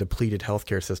see the depleted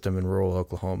healthcare system in rural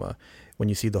Oklahoma, when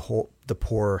you see the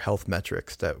poor health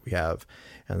metrics that we have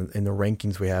and the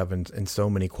rankings we have and so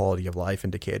many quality of life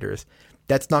indicators,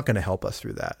 that's not going to help us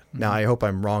through that. Mm-hmm. Now, I hope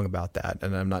I'm wrong about that,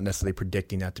 and I'm not necessarily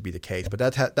predicting that to be the case, but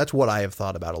that's what I have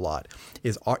thought about a lot,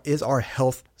 is our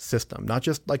health system, not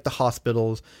just like the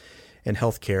hospitals and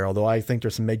healthcare, although I think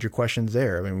there's some major questions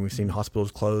there. I mean, we've seen hospitals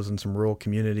close in some rural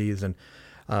communities, and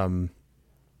I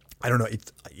don't know,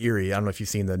 it's eerie. I don't know if you've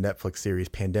seen the Netflix series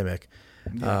Pandemic,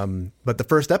 but the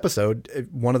first episode,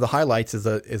 one of the highlights is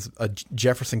a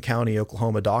Jefferson County,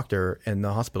 Oklahoma doctor in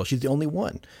the hospital. She's the only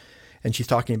one, and she's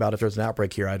talking about if there's an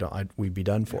outbreak here, we'd be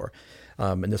done for.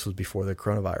 And this was before the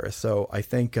coronavirus. So I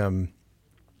think I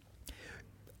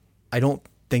don't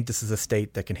think this is a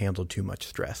state that can handle too much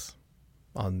stress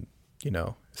on. I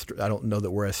don't know that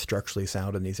we're as structurally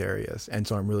sound in these areas. And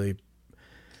so I'm really,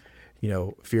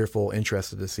 fearful,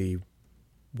 interested to see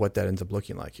what that ends up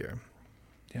looking like here.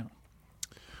 Yeah.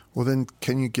 Well, then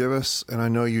can you give us, and I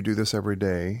know you do this every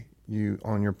day, you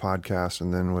on your podcast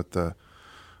and then with the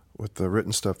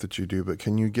written stuff that you do, but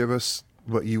can you give us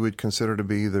what you would consider to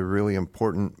be the really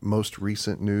important, most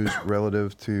recent news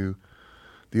relative to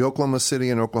the Oklahoma City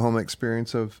and Oklahoma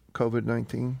experience of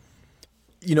COVID-19?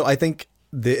 I think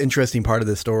the interesting part of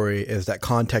this story is that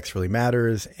context really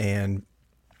matters, and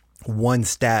one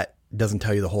stat doesn't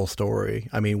tell you the whole story.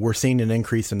 I mean, we're seeing an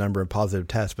increase in number of positive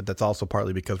tests, but that's also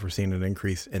partly because we're seeing an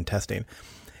increase in testing.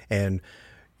 And,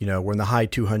 we're in the high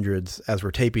 200s as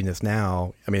we're taping this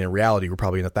now. I mean, in reality, we're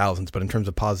probably in the thousands, but in terms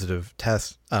of positive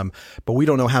tests, but we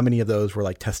don't know how many of those were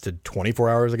like tested 24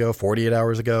 hours ago, 48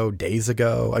 hours ago, days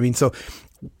ago. I mean, so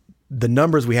the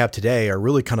numbers we have today are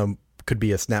really kind of could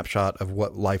be a snapshot of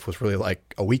what life was really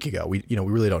like a week ago. We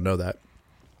really don't know that.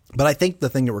 But I think the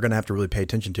thing that we're going to have to really pay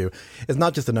attention to is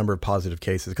not just the number of positive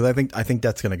cases, because I think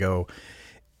that's going to go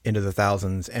into the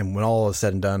thousands. And when all is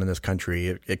said and done in this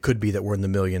country, it could be that we're in the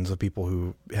millions of people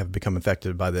who have become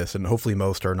infected by this. And hopefully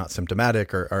most are not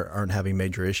symptomatic or aren't having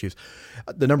major issues.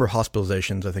 The number of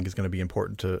hospitalizations, I think, is going to be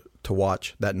important to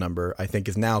watch. That number, I think,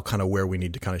 is now kind of where we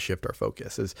need to kind of shift our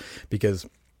focus, is because,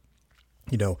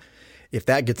 if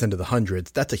that gets into the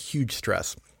hundreds, that's a huge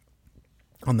stress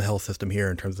on the health system here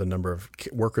in terms of the number of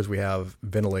workers we have,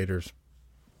 ventilators,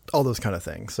 all those kind of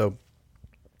things. So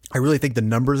I really think the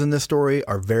numbers in this story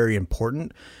are very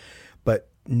important, but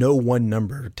no one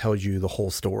number tells you the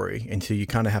whole story. And so you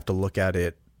kind of have to look at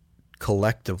it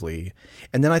collectively.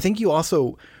 And then I think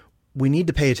we need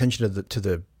to pay attention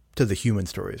to the human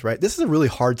stories, right? This is a really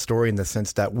hard story in the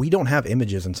sense that we don't have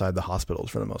images inside the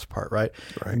hospitals for the most part, right?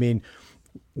 I mean,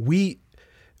 we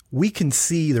can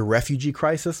see the refugee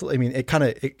crisis. I mean,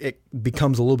 it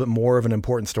becomes a little bit more of an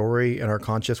important story in our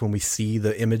conscious when we see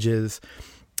the images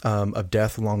of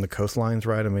death along the coastlines,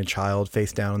 right? I mean, a child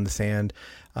face down in the sand.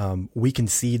 We can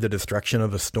see the destruction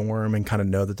of a storm and kind of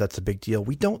know that that's a big deal.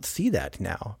 We don't see that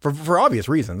now for obvious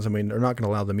reasons. I mean, they're not going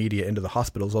to allow the media into the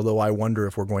hospitals, although I wonder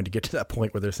if we're going to get to that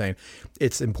point where they're saying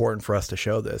it's important for us to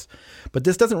show this. But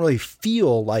this doesn't really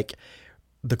feel like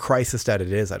the crisis that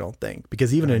it is, I don't think,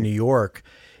 because even in New York,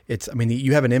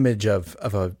 you have an image of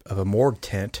a morgue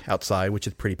tent outside, which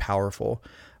is pretty powerful.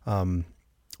 But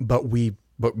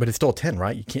it's still a tent,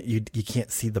 right? You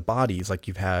can't see the bodies like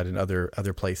you've had in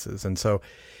other places. And so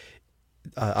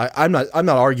I'm not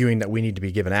arguing that we need to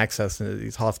be given access to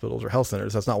these hospitals or health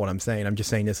centers. That's not what I'm saying. I'm just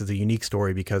saying this is a unique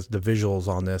story because the visuals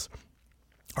on this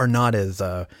are not as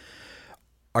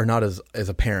are not as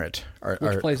apparent.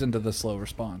 Which plays into the slow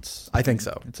response. I think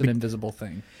so. It's an invisible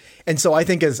thing. And so I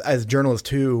think as journalists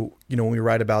too, when we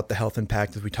write about the health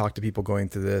impact, as we talk to people going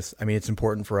through this, I mean, it's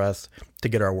important for us to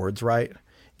get our words right.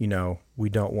 We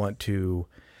don't want to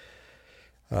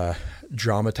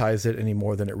dramatize it any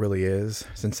more than it really is,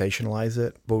 sensationalize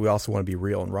it, but we also want to be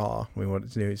real and raw. We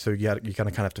want so you kind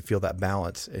of have to feel that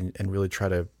balance and really try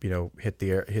to hit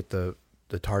the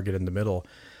target in the middle.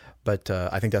 But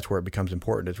I think that's where it becomes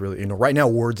important. It's really right now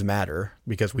words matter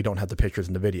because we don't have the pictures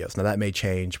and the videos. Now that may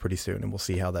change pretty soon, and we'll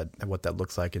see what that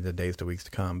looks like in the days to weeks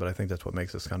to come. But I think that's what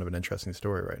makes this kind of an interesting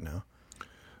story right now.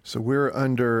 So we're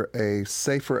under a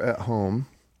Safer at Home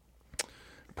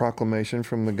proclamation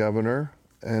from the governor.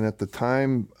 And at the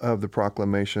time of the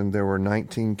proclamation, there were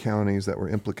 19 counties that were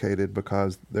implicated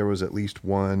because there was at least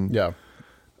one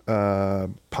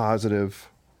positive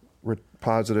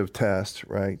test,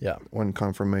 right? Yeah. One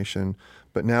confirmation.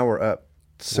 But now we're up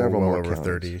several more over counties.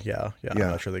 30. Yeah. I'm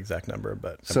not sure the exact number,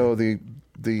 but so the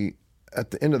at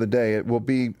the end of the day, it will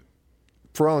be,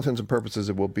 for all intents and purposes,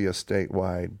 it will be a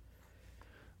statewide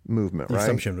movement, the right?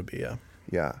 assumption would be, yeah.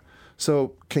 Yeah.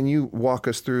 So can you walk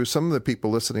us through? Some of the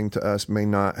people listening to us may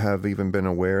not have even been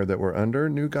aware that we're under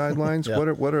new guidelines. Yeah.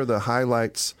 What are the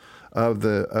highlights of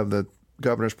the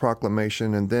governor's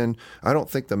proclamation? And then I don't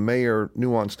think the mayor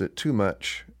nuanced it too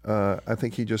much. I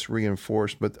think he just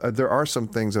reinforced, but there are some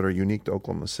things that are unique to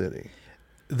Oklahoma City.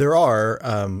 There are.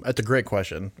 That's a great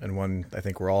question, and one I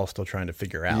think we're all still trying to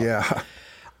figure out. Yeah.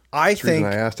 I think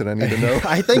I asked it. I need to know.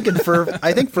 I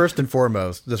think first and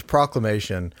foremost, this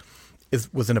proclamation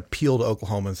was an appeal to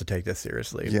Oklahomans to take this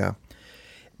seriously. Yeah.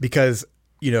 Because,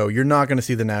 you're not going to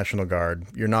see the National Guard.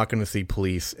 You're not going to see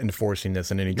police enforcing this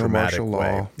in any dramatic martial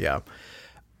way. law. Yeah.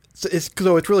 So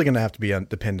it's really going to have to be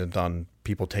dependent on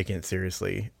people taking it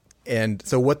seriously. And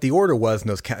so what the order was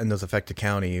in those affected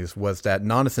counties was that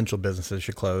non-essential businesses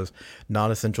should close,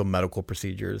 non-essential medical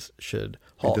procedures should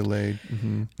halt. Be delayed.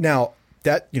 Mm-hmm. Now,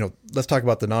 that, let's talk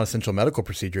about the non-essential medical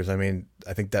procedures. I mean,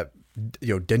 I think that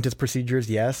dentist procedures,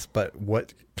 yes, but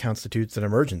what constitutes an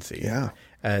emergency? Yeah.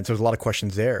 And so there's a lot of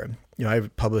questions there. I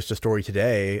published a story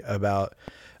today about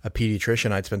a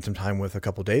pediatrician I'd spent some time with a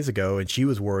couple of days ago, and she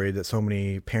was worried that so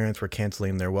many parents were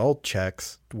canceling their well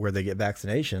checks where they get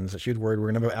vaccinations that she was worried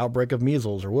we're going to have an outbreak of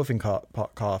measles or whooping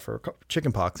cough or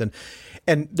chicken pox.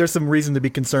 And there's some reason to be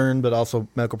concerned, but also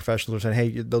medical professionals are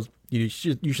saying, hey, you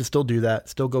should still do that.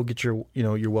 Still go get your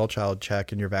well child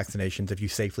check and your vaccinations if you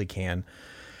safely can.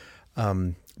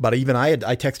 But even I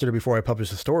texted her before I published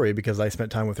the story because I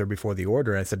spent time with her before the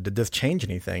order. And I said, did this change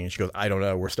anything? And she goes, I don't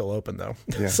know. We're still open though.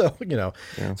 Yeah. So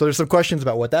there's some questions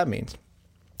about what that means.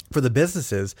 For the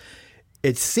businesses,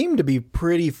 it seemed to be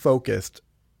pretty focused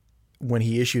when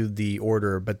he issued the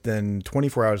order, but then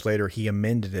 24 hours later he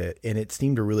amended it and it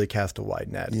seemed to really cast a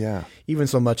wide net. Yeah. Even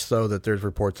so much so that there's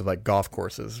reports of like golf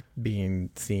courses being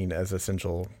seen as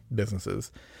essential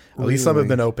businesses. At least some have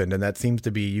been opened, and that seems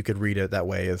to be, you could read it that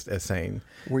way as saying.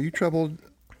 Were you troubled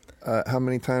how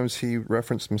many times he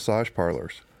referenced massage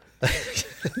parlors?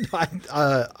 I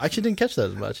actually didn't catch that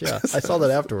as much. Yeah, I saw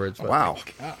that afterwards. But. Wow.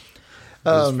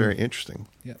 That's very interesting.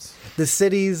 Yes. The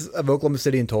cities of Oklahoma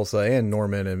City and Tulsa and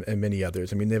Norman and many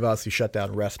others, I mean, they've obviously shut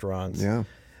down restaurants. Yeah.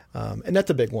 And that's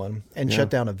a big one. And shut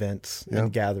down events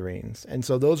and gatherings. And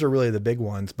so those are really the big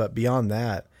ones. But beyond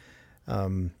that,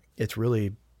 it's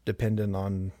really dependent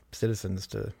on citizens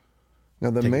to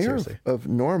Now, the take it mayor seriously. of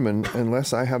Norman,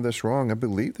 unless I have this wrong, I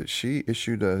believe that she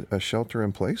issued a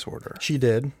shelter-in-place order. She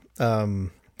did.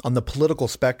 On the political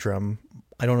spectrum,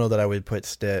 I don't know that I would put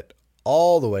Stitt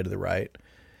all the way to the right,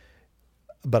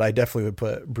 but I definitely would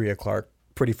put Bria Clark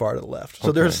pretty far to the left.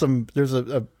 So there's some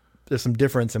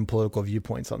difference in political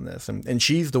viewpoints on this, and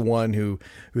she's the one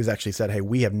who's actually said, "Hey,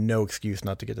 we have no excuse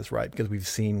not to get this right because we've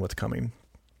seen what's coming."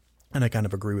 And I kind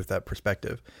of agree with that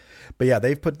perspective. But yeah,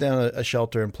 they've put down a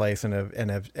shelter in place and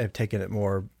have taken it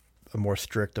a more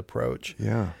strict approach.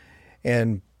 Yeah.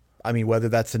 And I mean, whether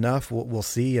that's enough, we'll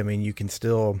see. I mean, you can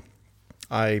still,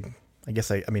 I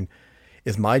mean,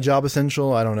 is my job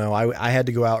essential? I don't know. I had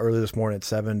to go out early this morning at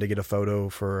 7 to get a photo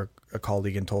for a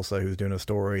colleague in Tulsa who's doing a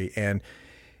story, and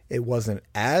it wasn't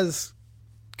as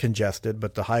congested,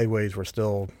 but the highways were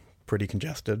still pretty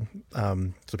congested.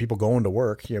 So people going to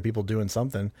work, people doing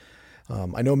something.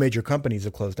 I know major companies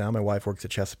have closed down. My wife works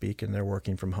at Chesapeake and they're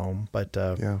working from home, but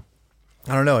Yeah.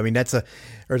 I don't know. I mean, there's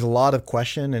a lot of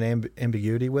question and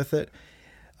ambiguity with it.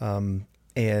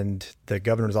 And the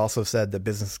governor's also said that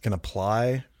businesses can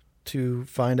apply to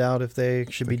find out if they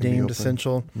should be can be deemed open.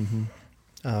 essential.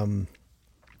 Mm-hmm.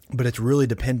 But it's really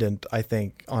dependent, I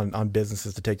think, on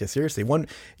businesses to take this seriously. One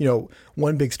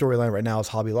big storyline right now is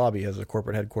Hobby Lobby has a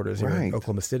corporate headquarters here in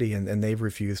Oklahoma City, and they've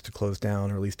refused to close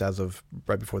down, or at least as of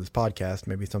right before this podcast.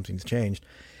 Maybe something's changed.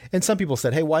 And some people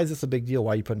said, "Hey, why is this a big deal?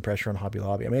 Why are you putting pressure on Hobby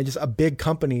Lobby?" I mean, just a big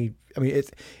company. I mean,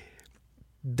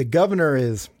 the governor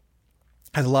has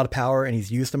a lot of power, and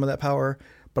he's used some of that power.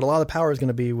 But a lot of the power is going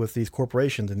to be with these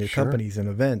corporations and these companies and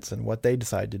events and what they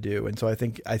decide to do. And so I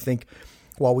think.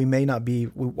 While we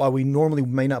normally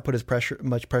may not put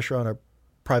much pressure on a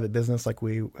private business like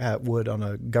we would on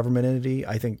a government entity,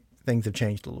 I think things have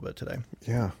changed a little bit today.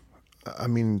 Yeah. I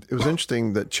mean, it was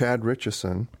interesting that Chad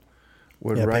Richardson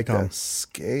would write that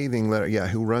scathing letter. Yeah,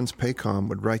 who runs Paycom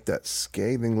would write that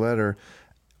scathing letter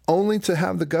only to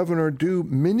have the governor do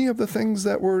many of the things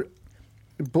that were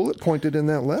bullet pointed in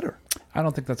that letter. I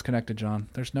don't think that's connected, John.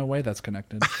 There's no way that's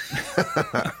connected.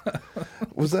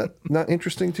 Was that not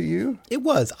interesting to you? It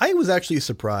was. I was actually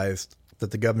surprised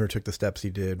that the governor took the steps he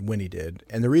did when he did.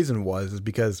 And the reason is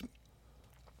because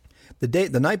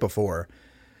the night before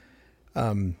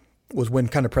was when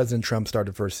kind of President Trump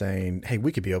started first saying, "Hey,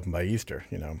 we could be open by Easter.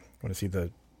 You know, I want to see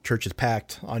the churches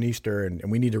packed on Easter, and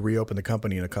we need to reopen the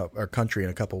country in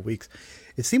a couple of weeks."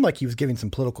 It seemed like he was giving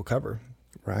some political cover.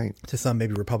 Right. To some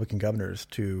maybe Republican governors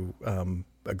to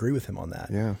agree with him on that.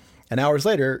 Yeah. And hours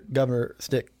later, Governor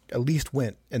Stitt at least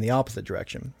went in the opposite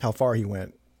direction. How far he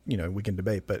went, we can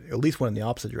debate, but at least went in the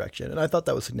opposite direction. And I thought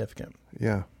that was significant.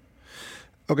 Yeah.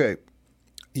 Okay.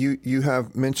 You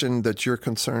have mentioned that you're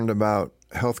concerned about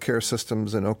healthcare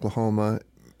systems in Oklahoma,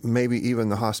 maybe even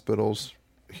the hospitals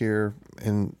here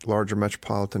in larger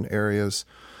metropolitan areas.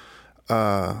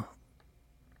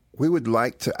 We would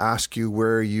like to ask you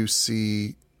where you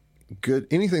see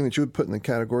anything that you would put in the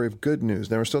category of good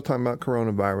news. Now, we're still talking about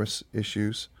coronavirus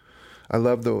issues. I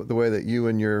love the way that you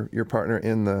and your partner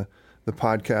in the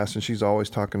podcast, and she's always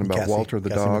talking about Walter the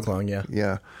dog. McClung,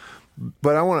 yeah.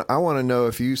 But I want to know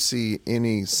if you see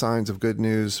any signs of good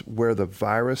news where the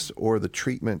virus or the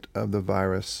treatment of the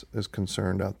virus is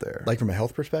concerned out there. Like from a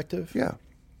health perspective? Yeah.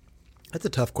 That's a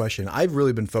tough question. I've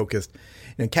really been focused,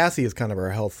 and Cassie is kind of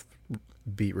our health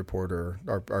beat reporter,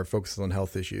 our focus is on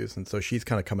health issues, and so she's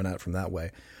kind of coming at it from that way.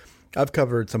 I've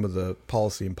covered some of the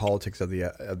policy and politics of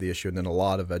the issue, and then a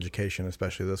lot of education,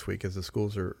 especially this week as the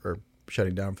schools are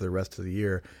shutting down for the rest of the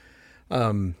year.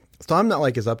 So I'm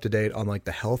not as up to date on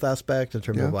the health aspect in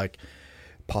terms of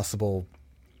possible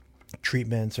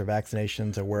treatments or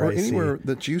vaccinations or anywhere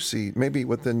that you see, maybe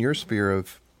within your sphere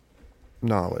of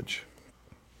knowledge.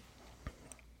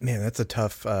 Man, that's a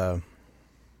tough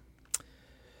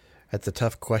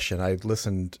question.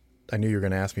 I knew you were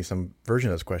going to ask me some version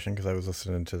of this question because I was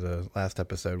listening to the last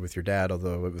episode with your dad,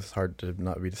 although it was hard to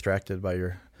not be distracted by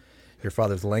your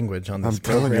father's language on this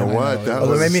program. I'm telling you what,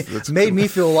 that made me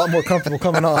feel a lot more comfortable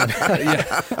coming on.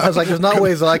 Yeah. I was like, there's not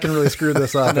ways that I can really screw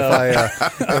this up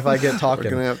if I get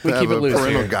talking. We're going to have a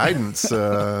parental guidance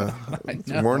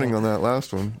warning on that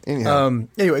last one. Anyhow.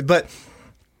 Anyway, but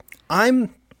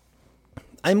I'm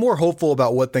more hopeful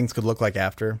about what things could look like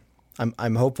after.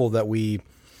 I'm hopeful that we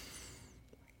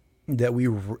I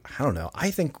don't know.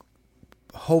 I think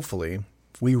hopefully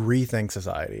we rethink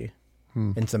society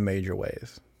in some major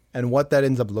ways. And what that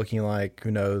ends up looking like,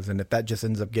 who knows? And if that just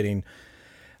ends up getting,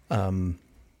 we're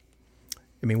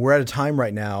at a time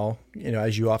right now,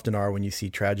 as you often are when you see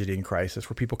tragedy and crisis,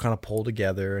 where people kind of pull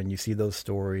together and you see those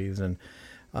stories and,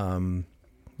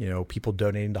 people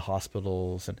donating to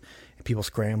hospitals and people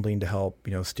scrambling to help,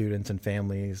 students and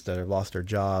families that have lost their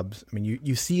jobs. I mean,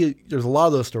 you see there's a lot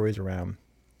of those stories around,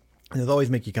 and they'll always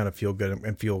make you kind of feel good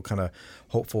and feel kind of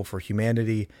hopeful for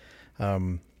humanity.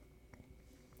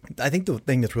 I think the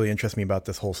thing that's really interests me about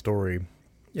this whole story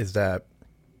is that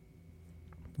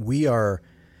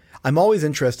I'm always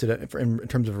interested in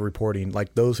terms of reporting,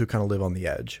 like those who kind of live on the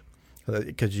edge,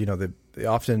 because, they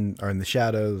often are in the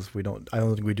shadows. I don't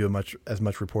think we do as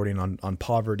much reporting on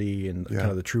poverty and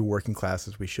kind of the true working class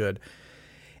as we should.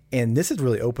 And this has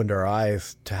really opened our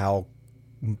eyes to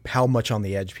how much on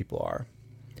the edge people are.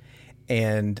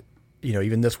 And,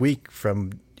 even this week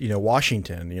from,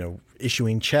 Washington,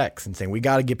 issuing checks and saying, we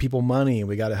got to get people money and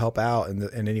we got to help out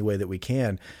in any way that we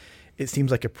can. It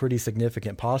seems like a pretty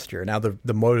significant posture. Now,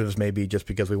 the motives may be just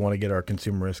because we want to get our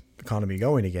consumerist economy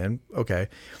going again. Okay.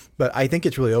 But I think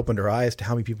it's really opened our eyes to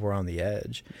how many people are on the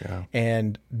edge. Yeah.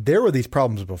 And there were these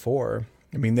problems before.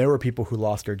 I mean, there were people who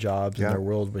lost their jobs and their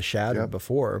world was shattered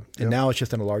before. And now it's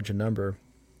just in a larger number.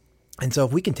 And so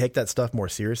if we can take that stuff more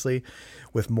seriously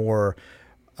with more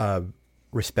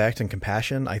respect and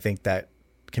compassion, I think that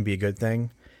can be a good thing.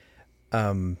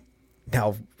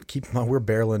 Now, keep in mind, we're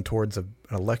barreling towards an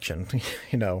election,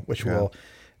 which will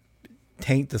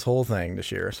taint this whole thing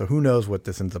this year. So who knows what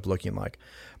this ends up looking like.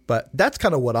 But that's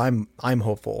kind of what I'm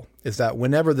hopeful, is that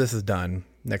whenever this is done,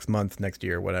 next month, next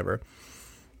year, whatever,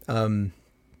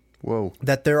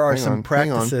 that there are some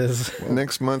practices.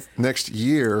 Next month, next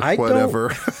year, I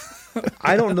whatever.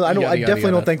 I don't know. I definitely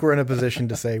yada. don't think we're in a position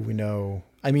to say we know.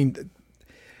 I mean,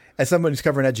 as someone who's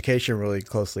covering education really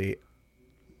closely,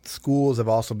 schools have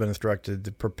also been instructed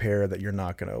to prepare that you're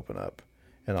not going to open up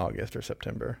in August or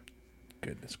September.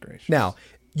 Goodness gracious. Now,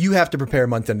 you have to prepare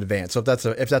months in advance. So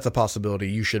if that's a possibility,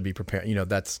 you should be prepared.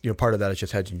 That's part of that is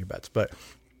just hedging your bets. But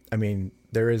I mean,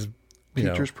 there is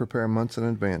Teachers prepare months in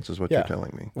advance, is what you're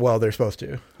telling me. Well, they're supposed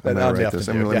to. I'm going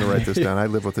to write this down. I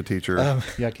live with a teacher.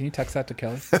 Can you text that to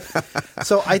Kelly?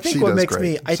 So I think what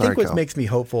makes me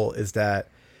hopeful is that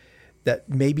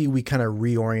maybe we kind of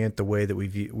reorient the way that we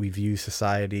view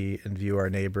society and view our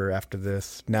neighbor after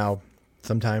this. Now,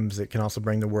 sometimes it can also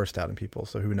bring the worst out in people.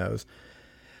 So who knows?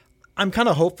 I'm kind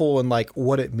of hopeful in like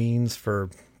what it means for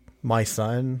my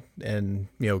son and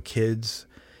kids,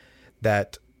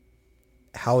 that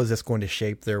how is this going to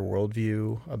shape their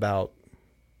worldview about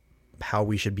how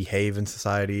we should behave in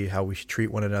society, how we should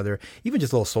treat one another, even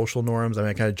just little social norms. I mean,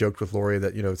 I kind of joked with Lori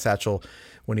that, Satchel,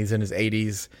 when he's in his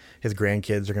 80s, his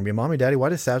grandkids are going to be, Mommy, Daddy, why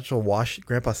does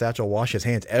Grandpa Satchel wash his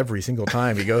hands every single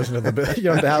time he goes into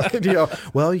the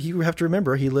house? Well, you have to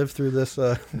remember he lived through this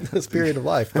this period of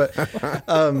life. But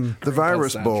the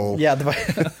virus bowl. Yeah.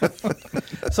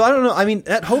 So I don't know. I mean,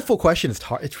 that hopeful question is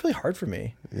hard. It's really hard for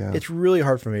me. Yeah. It's really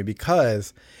hard for me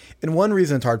because, and one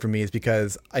reason it's hard for me is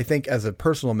because I think as a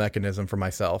personal mechanism for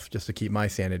myself, just to keep my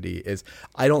sanity, is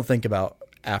I don't think about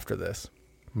after this.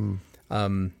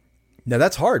 Now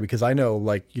that's hard because I know,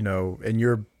 in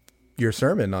your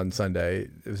sermon on Sunday,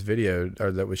 it was videoed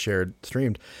or that was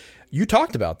streamed. You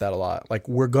talked about that a lot. Like,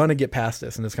 we're going to get past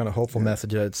this, and this kind of hopeful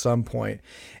message at some point,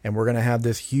 and we're going to have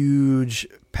this huge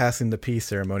passing the peace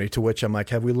ceremony. To which I'm like,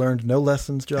 have we learned no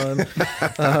lessons, John?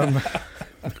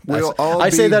 We'll I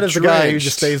say that as drenched. a guy who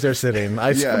just stays there sitting.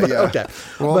 Okay.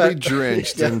 We'll be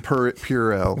drenched in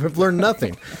Purell. We've learned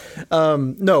nothing.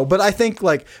 No, but I think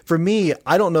for me,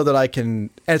 I don't know that I can,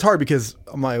 and it's hard because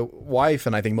my wife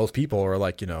and I think most people are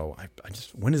like, I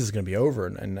just, when is this going to be over?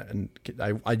 And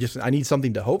I need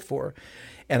something to hope for.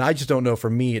 And I just don't know, for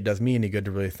me, it does me any good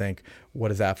to really think, what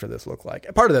does after this look like?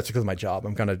 Part of that's because of my job.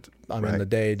 I'm in the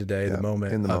day-to-day, the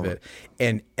moment of it.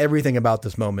 And everything about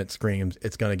this moment screams,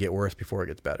 it's going to get worse before it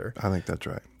gets better. I think that's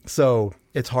right. So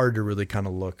it's hard to really kind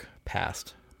of look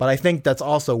past. But I think that's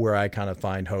also where I kind of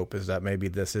find hope, is that maybe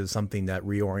this is something that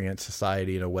reorients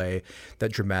society in a way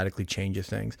that dramatically changes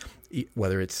things,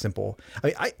 whether it's simple. I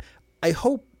mean, I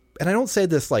hope, and I don't say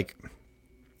this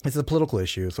it's a political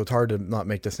issue, so it's hard to not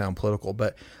make this sound political,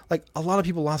 but a lot of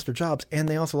people lost their jobs and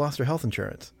they also lost their health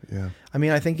insurance. Yeah. I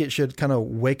mean, I think it should kind of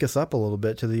wake us up a little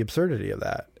bit to the absurdity of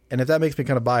that. And if that makes me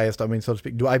kind of biased, I mean, so to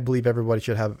speak, do I believe everybody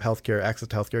should have healthcare, access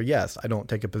to healthcare? Yes. I don't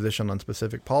take a position on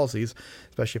specific policies,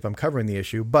 especially if I'm covering the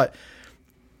issue, but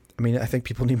I mean, I think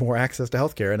people need more access to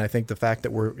healthcare. And I think the fact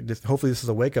that hopefully this is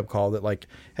a wake up call that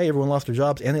hey, everyone lost their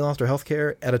jobs and they lost their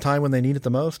healthcare at a time when they need it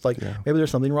the most. Maybe there's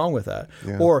something wrong with that.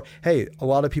 Yeah. Or, hey, a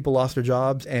lot of people lost their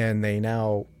jobs and they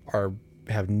now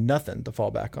have nothing to fall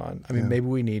back on. I mean, maybe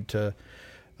we need to,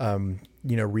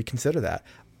 reconsider that.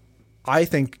 I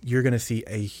think you're going to see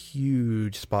a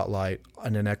huge spotlight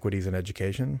on inequities in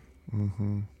education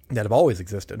that have always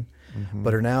existed,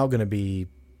 but are now going to be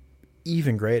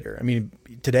even greater. I mean,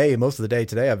 most of the day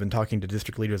today, I've been talking to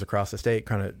district leaders across the state,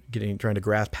 trying to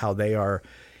grasp how they are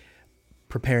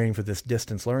preparing for this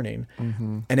distance learning.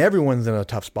 And everyone's in a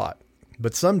tough spot.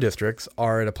 But some districts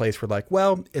are at a place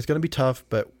where it's going to be tough,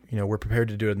 but we're prepared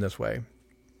to do it in this way.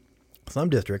 Some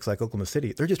districts, like Oklahoma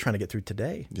City, they're just trying to get through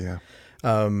today. Yeah.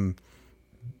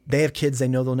 They have kids they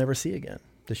know they'll never see again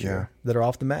this year that are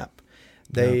off the map.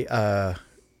 They, I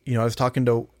was talking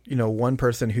to, one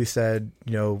person who said,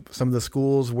 some of the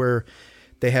schools where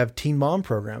they have teen mom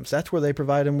programs, that's where they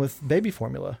provide them with baby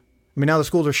formula. I mean, now the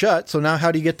schools are shut. So now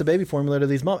how do you get the baby formula to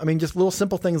these moms? I mean, just little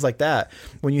simple things like that.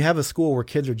 When you have a school where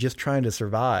kids are just trying to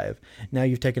survive, now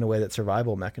you've taken away that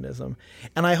survival mechanism.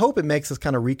 And I hope it makes us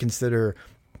kind of reconsider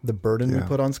the burden we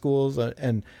put on schools.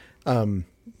 And I'm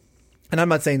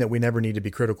not saying that we never need to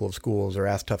be critical of schools or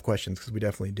ask tough questions, because we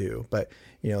definitely do. But,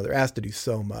 they're asked to do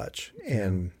so much.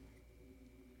 And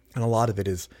a lot of it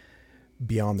is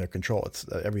beyond their control. It's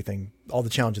everything, all the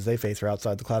challenges they face are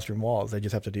outside the classroom walls. They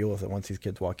just have to deal with it once these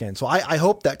kids walk in. So I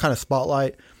hope that kind of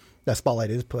spotlight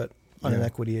is put on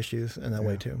inequity issues in that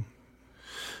way too.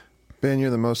 Ben,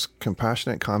 you're the most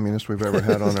compassionate communist we've ever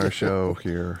had on our show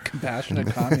here. Compassionate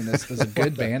Communist is a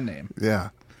good band name. Yeah.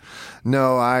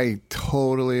 No, I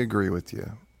totally agree with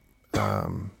you.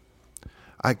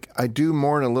 I do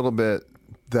mourn a little bit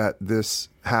that this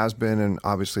has been and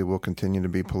obviously will continue to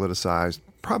be politicized,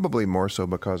 probably more so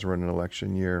because we're in an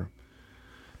election year.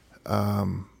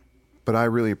 But I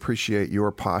really appreciate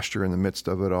your posture in the midst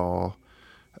of it all.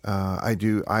 I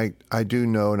do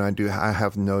know, and I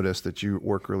have noticed that you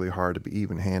work really hard to be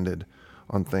even-handed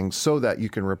on things so that you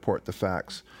can report the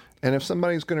facts. And if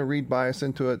somebody's going to read bias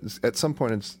into it, at some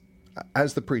point, it's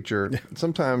as the preacher,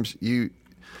 sometimes you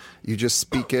just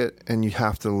speak it, and you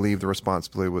have to leave the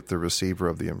responsibility with the receiver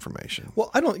of the information. Well,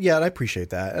 and I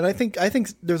appreciate that, and I think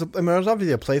there's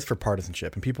obviously a place for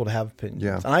partisanship and people to have opinions.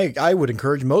 Yeah. And I would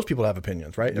encourage most people to have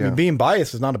opinions, right? I mean, being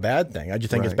biased is not a bad thing. I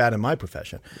just think it's bad in my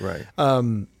profession, right?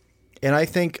 And I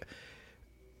think,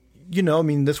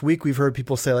 this week we've heard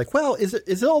people say like, well,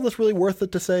 is all this really worth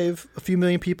it to save a few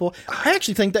million people? I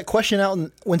actually think that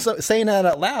question saying that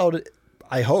out loud,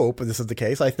 I hope this is the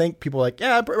case. I think people are like,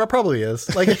 yeah, it probably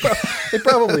is. Like, it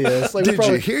probably is. Like, Did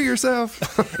you hear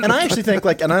yourself? And I actually think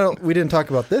we didn't talk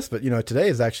about this, but today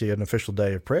is actually an official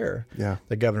day of prayer. Yeah.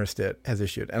 The Governor Stitt has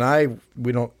issued, and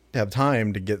we don't have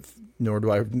time to get, nor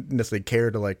do I necessarily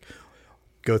care to like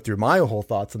go through my whole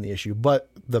thoughts on the issue. But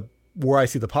where I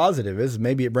see the positive is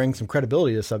maybe it brings some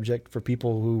credibility to the subject for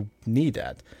people who need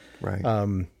that. Right.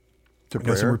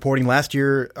 Some reporting last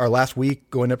week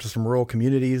going up to some rural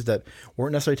communities that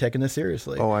weren't necessarily taking this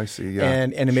seriously. Oh, I see. Yeah.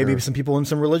 And maybe some people in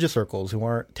some religious circles who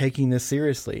aren't taking this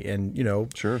seriously. And,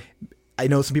 sure. I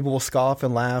know some people will scoff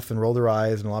and laugh and roll their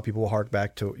eyes, and a lot of people will hark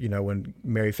back to, when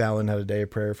Mary Fallon had a day of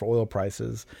prayer for oil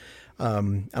prices.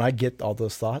 And I get all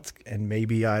those thoughts, and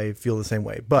maybe I feel the same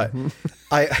way. But I'm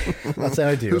not saying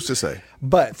I do. Who's to say?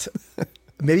 But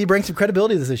maybe bring some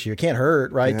credibility to this issue. It can't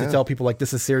hurt, right? Yeah. To tell people like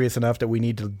this is serious enough that we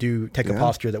need to take a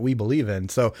posture that we believe in.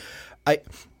 So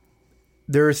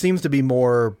there seems to be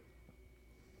more,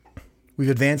 we've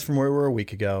advanced from where we were a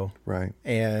week ago. Right.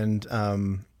 And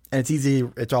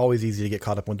it's always easy to get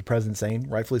caught up when the president's saying,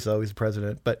 rightfully so, he's the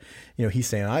president, but he's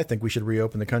saying, I think we should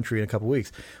reopen the country in a couple of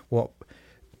weeks. Well,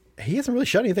 he hasn't really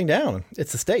shut anything down.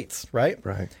 It's the states, right?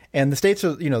 Right. And the states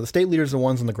are, the state leaders are the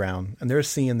ones on the ground, and they're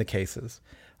seeing the cases.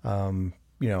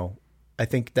 I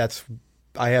think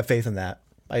I have faith in that.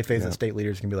 I have faith that state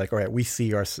leaders can be like, all right, we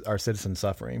see our citizens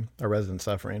suffering, our residents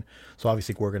suffering. So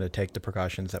obviously we're going to take the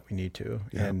precautions that we need to.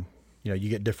 Yeah. And, you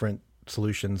get different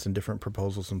solutions and different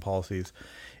proposals and policies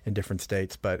in different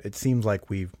states, but it seems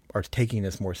like we are taking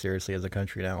this more seriously as a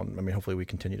country now. And hopefully we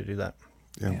continue to do that.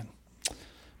 Yeah. Man.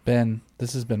 Ben,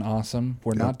 this has been awesome.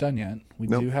 We're not done yet. We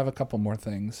do have a couple more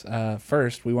things.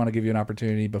 First, we want to give you an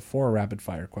opportunity before rapid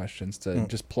fire questions to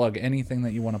just plug anything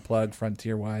that you want to plug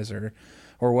frontier-wise or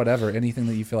whatever, anything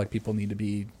that you feel like people need to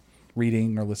be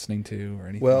reading or listening to or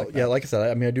anything like that. Yeah, like I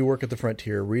said, I do work at the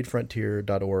Frontier.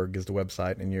 Readfrontier.org is the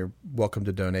website, and you're welcome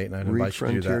to donate, and I'd invite you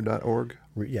to do that. Readfrontier.org?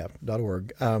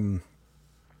 .org. And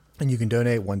you can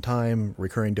donate one time,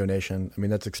 recurring donation.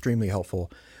 That's extremely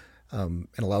helpful. And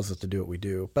allows us to do what we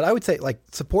do. But I would say,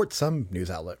 support some news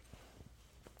outlet.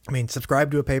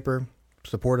 Subscribe to a paper,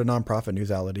 support a nonprofit news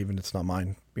outlet, even if it's not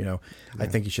mine. I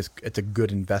think it's a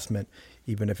good investment,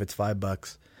 even if it's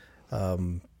 $5.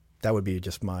 That would be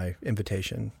just my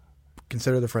invitation.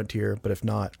 Consider the Frontier, but if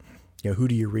not, who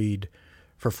do you read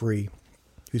for free?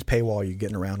 Whose paywall are you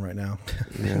getting around right now?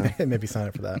 Yeah. Maybe sign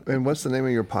up for that. And what's the name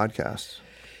of your podcast?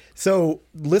 So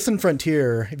Listen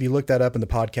Frontier, if you look that up in the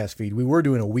podcast feed, we were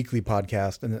doing a weekly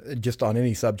podcast and just on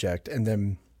any subject. And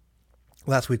then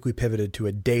last week we pivoted to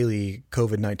a daily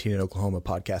COVID-19 in Oklahoma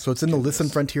podcast. So it's in the Listen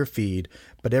Frontier feed,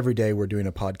 but every day we're doing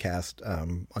a podcast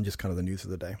on just kind of the news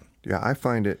of the day. Yeah, I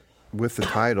find it with the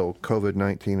title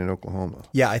COVID-19 in Oklahoma.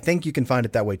 Yeah, I think you can find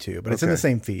it that way too, but it's in the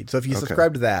same feed. So if you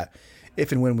subscribe to that,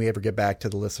 if and when we ever get back to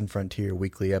the Listen Frontier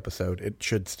weekly episode, it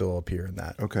should still appear in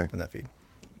that feed.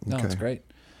 No, that's great.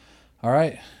 All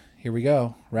right, here we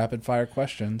go. Rapid fire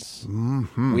questions.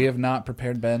 Mm-hmm. We have not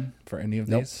prepared Ben for any of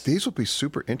these. These will be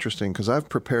super interesting because I've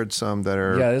prepared some that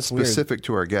are specific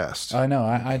to our guests. I know.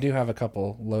 I do have a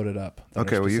couple loaded up.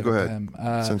 Okay, well, you go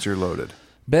ahead since you're loaded.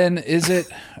 Ben, is it,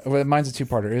 mine's a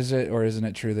two-parter, is it or isn't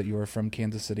it true that you are from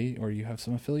Kansas City or you have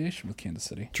some affiliation with Kansas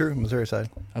City? True, Missouri side.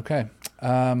 Okay.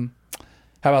 How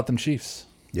about them Chiefs?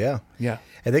 Yeah. Yeah.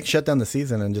 And they can shut down the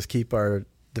season and just keep our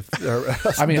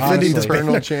defending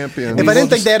eternal champions. If I didn't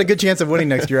think they had a good chance of winning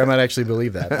next year, I might actually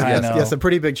believe that. I know. Yes, a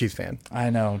pretty big Chiefs fan. I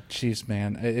know, Chiefs,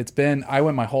 man. I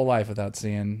went my whole life without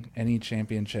seeing any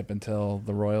championship until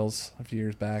the Royals a few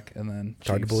years back, and then It's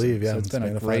hard to believe, yeah. So it's been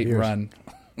a great run.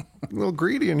 A little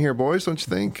greedy in here, boys, don't you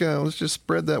think? Let's just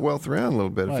spread that wealth around a little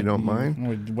bit, if you don't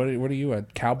mind. What are you, a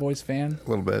Cowboys fan? A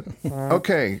little bit.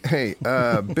 Okay. Hey,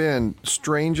 Ben,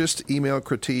 strangest email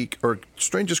critique or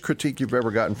strangest critique you've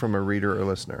ever gotten from a reader or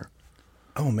listener?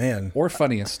 Oh, man. Or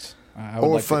funniest. I would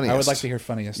like to hear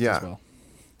funniest as well.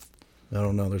 I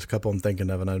don't know. There's a couple I'm thinking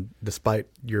of, and despite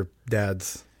your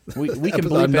dad's... We can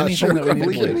bleep anything that we need to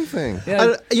bleep. Anything.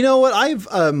 Yeah. You know what? I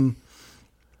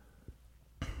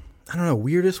don't know,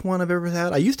 weirdest one I've ever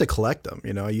had. I used to collect them.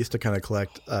 I used to kind of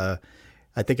collect. I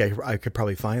think I could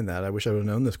probably find that. I wish I would have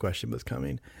known this question was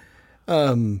coming.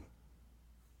 I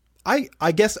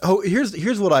guess. Oh,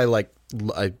 here's what I like.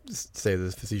 I say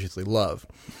this facetiously. Love.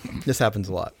 This happens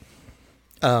a lot.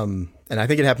 And I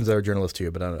think it happens to other journalists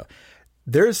too. But I don't know.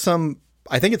 There's some.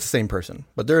 I think it's the same person,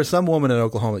 but there is some woman in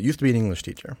Oklahoma that used to be an English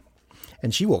teacher,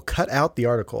 and she will cut out the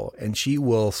article and she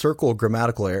will circle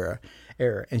grammatical error,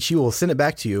 and she will send it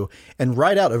back to you and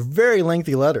write out a very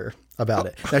lengthy letter about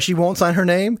it. Now, she won't sign her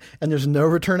name, and there's no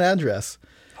return address.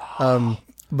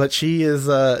 But she is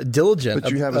diligent.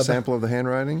 But you have a sample of the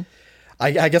handwriting?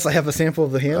 I guess I have a sample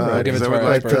of the handwriting.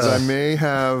 Because I may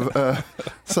have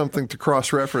something to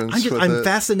cross-reference. I'm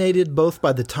fascinated both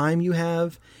by the time you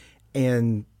have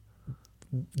and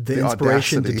the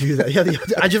inspiration audacity. to do that.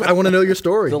 Yeah, I want to know your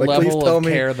story. The please level tell of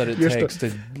me care that it takes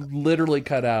to literally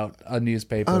cut out a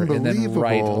newspaper and then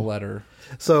write a letter.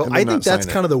 So I think that's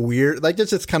kind of the weird. Like,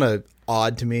 that's just kind of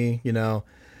odd to me. Have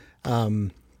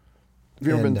you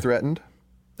ever been threatened?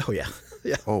 Oh yeah,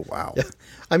 yeah. Oh wow. Yeah.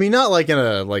 I mean, not like in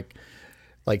a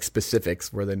like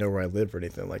specifics where they know where I live or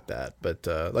anything like that, but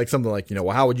like something like well,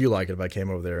 how would you like it if I came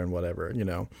over there and whatever,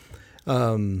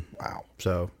 Wow.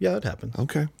 So yeah, it happened.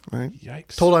 Okay. All right.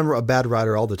 Yikes. Told I'm a bad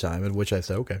writer all the time, in which I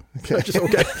say okay. Just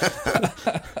okay.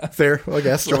 Fair, I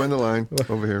guess. Join the line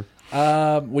over here.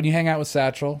 When you hang out with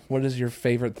Satchel, what is your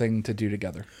favorite thing to do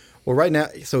together? Well, right now,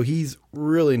 so he's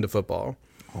really into football.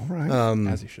 All right.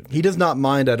 As he should be. He does not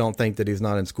mind, I don't think, that he's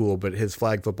not in school, but his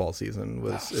flag football season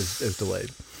is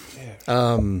delayed.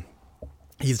 Yeah.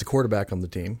 He's the quarterback on the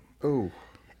team. Oh.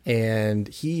 And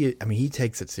he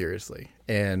takes it seriously.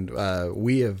 And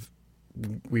we've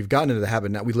gotten into the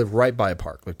habit now. We live right by a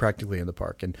park, like practically in the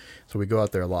park, and so we go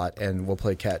out there a lot and we'll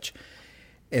play catch.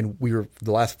 And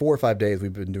the last 4 or 5 days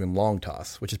we've been doing long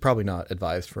toss, which is probably not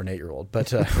advised for an 8-year-old,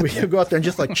 but we can go out there and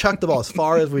just like chuck the ball as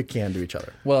far as we can to each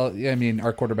other. Well, I mean,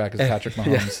 our quarterback is Patrick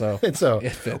Mahomes, so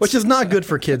it fits. Which is not good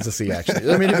for kids to see,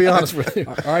 actually. I mean, to be honest with you.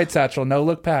 All right, Satchel, no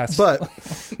look pass. But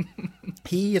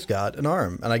he has got an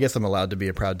arm, and I guess I'm allowed to be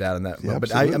a proud dad in that. Yeah,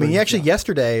 but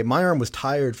yesterday, my arm was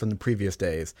tired from the previous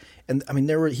days, and I mean,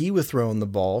 he was throwing the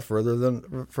ball further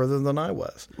than I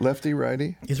was. Lefty,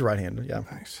 righty. He's a right-hander. Yeah,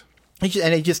 Nice.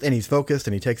 He's focused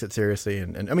and he takes it seriously,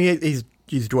 and I mean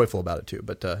he's joyful about it too.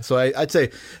 But so I'd say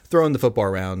throwing the football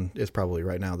around is probably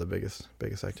right now the biggest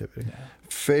activity. Yeah.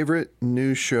 Favorite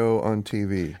news show on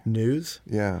TV? News?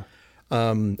 Yeah.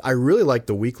 I really like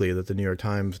the weekly that the New York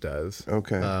Times does.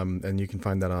 Okay. And you can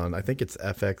find that on, I think it's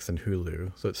FX and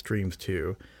Hulu, so it streams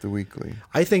too. The weekly.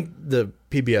 I think the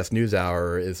PBS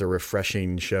NewsHour is a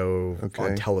refreshing show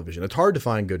on television. It's hard to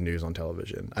find good news on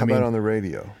television. How about on the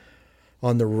radio?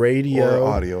 On the radio. Or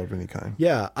audio of any kind.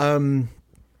 Yeah. I'm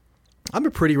a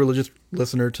pretty religious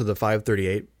listener to the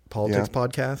 538 Politics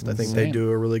podcast. I think they do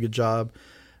a really good job.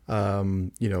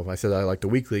 I said I like the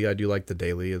weekly. I do like the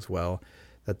daily as well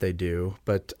that they do.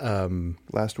 But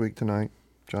Last Week Tonight,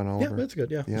 John Oliver. Yeah, that's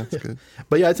good. Yeah. Yeah, that's good.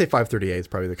 But yeah, I'd say 538 is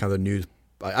probably the kind of the news.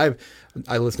 I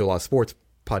listen to a lot of sports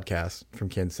podcasts from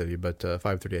Kansas City, but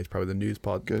 538 is probably the news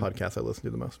podcast I listen to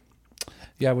the most.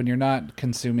 Yeah, when you're not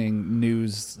consuming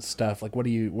news stuff, like what do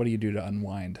you do to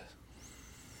unwind?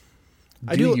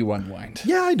 Do you unwind?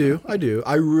 Yeah, I do.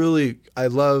 I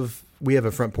love. We have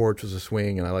a front porch with a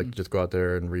swing, and I like to just go out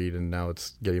there and read. And now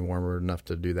it's getting warmer enough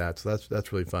to do that, so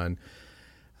that's really fun.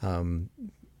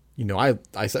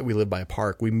 I said we live by a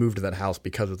park. We moved to that house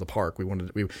because of the park.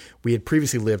 We had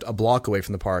previously lived a block away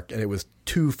from the park, and it was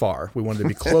too far. We wanted to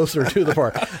be closer to the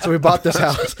park, so we bought this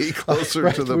house. Be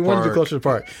closer to the park. We wanted to be closer to the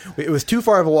park. It was too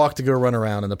far of a walk to go run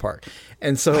around in the park,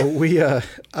 and so we.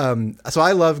 So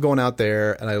I love going out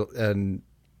there and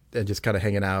just kind of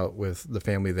hanging out with the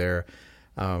family there.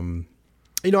 I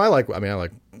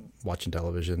like watching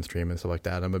television, streaming, stuff like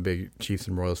that. I'm a big Chiefs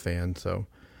and Royals fan, so.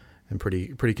 I'm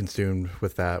pretty consumed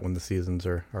with that when the seasons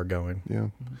are going. Yeah,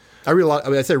 I read a lot.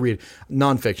 I say read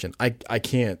nonfiction. I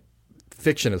can't.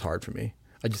 Fiction is hard for me.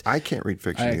 I can't read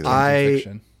fiction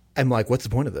either. I'm like, what's the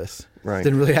point of this? Right. It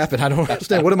didn't really happen. I don't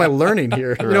understand. What am I learning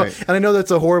here? Right. And I know that's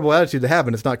a horrible attitude to have,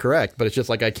 and it's not correct. But it's just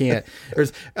like I can't.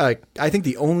 There's. I think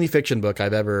the only fiction book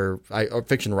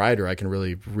fiction writer I can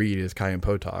really read is Chaim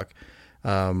Potok.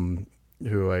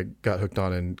 who I got hooked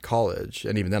on in college,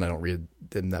 and even then I don't read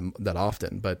them that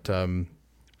often. But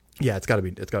yeah, it's got to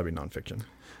be nonfiction.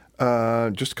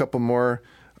 Just a couple more.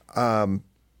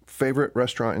 Favorite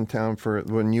restaurant in town for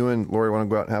when you and Lori want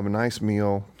to go out and have a nice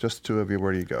meal, just the two of you,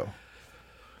 where do you go?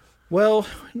 Well,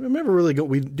 I remember really good.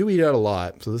 We do eat out a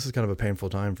lot, so this is kind of a painful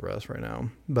time for us right now.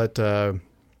 But a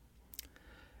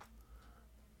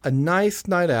nice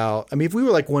night out. I mean, if we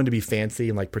were like wanting to be fancy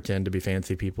and like pretend to be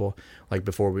fancy people, like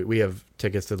before we have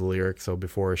tickets to the Lyric, so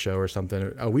before a show or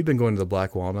something. We've been going to the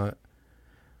Black Walnut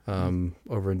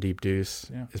over in Deep Deuce.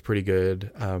 Yeah. It's pretty good.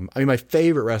 I mean, my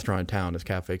favorite restaurant in town is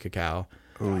Cafe Cacao.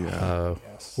 Oh yeah.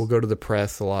 Yes. We'll go to the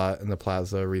Press a lot in the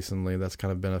Plaza recently. That's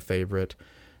kind of been a favorite.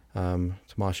 Tamashi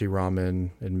Ramen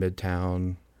in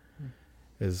Midtown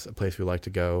is a place we like to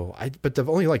go. But the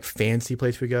only like fancy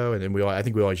place we go, and then I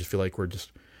think we always just feel like we're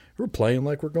playing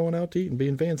like we're going out to eat and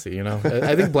being fancy. You know,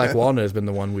 I think Black Walnut has been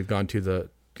the one we've gone to the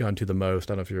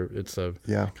most. I don't know if it's a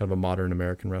kind of a modern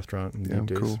American restaurant. In Deep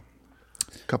Deuce. Cool.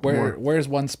 Couple more. Where's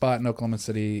one spot in Oklahoma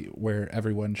City where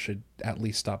everyone should at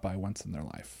least stop by once in their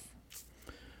life?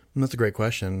 That's a great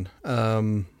question.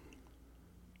 Well,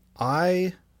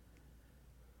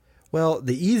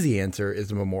 the easy answer is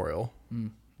the Memorial. Yeah.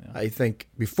 I think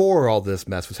before all this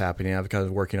mess was happening, I was kind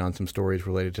of working on some stories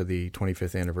related to the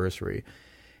 25th anniversary.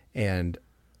 And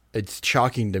it's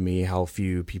shocking to me how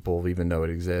few people even know it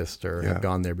exists or have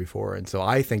gone there before. And so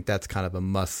I think that's kind of a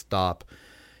must stop.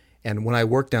 And when I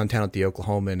worked downtown at the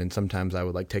Oklahoman, and sometimes I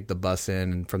would like take the bus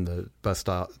in, and from the bus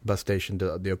station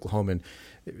to the Oklahoman,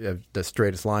 the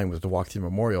straightest line was to walk through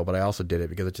Memorial. But I also did it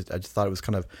because I just thought it was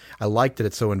I liked that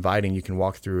it's so inviting. You can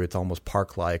walk through. It's almost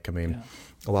park-like. I mean,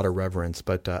 a lot of reverence.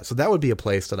 But so that would be a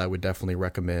place that I would definitely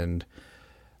recommend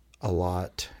a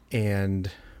lot. And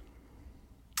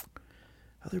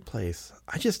other place,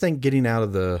 I just think getting out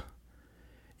of the,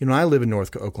 I live in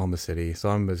North Oklahoma City, so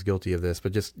I'm as guilty of this,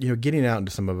 but just, getting out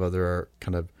into some of other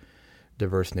kind of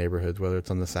diverse neighborhoods, whether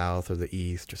it's on the south or the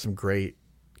east, or some great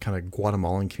kind of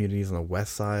Guatemalan communities on the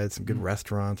west side, some good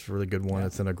restaurants, a really good one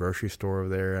that's in a grocery store over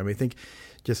there. I mean, I think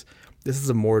just this is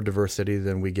a more diverse city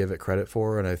than we give it credit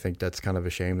for, and I think that's kind of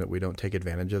a shame that we don't take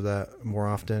advantage of that more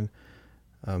often.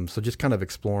 So just kind of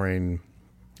exploring,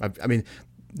 I mean,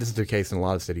 this is the case in a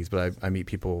lot of cities, but I meet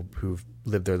people who've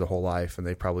lived there the whole life, and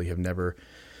they probably have never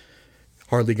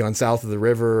hardly gone south of the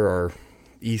river or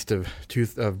east of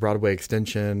Broadway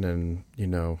Extension, and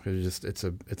it's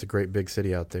a great big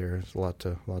city out there. There's a lot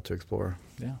to explore.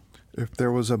 Yeah. If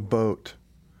there was a boat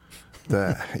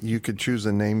that you could choose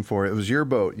a name for, it was your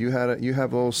boat. You have a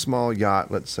little small yacht,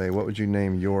 let's say. What would you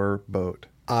name your boat?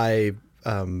 I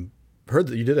heard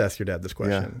that you did ask your dad this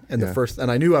question, and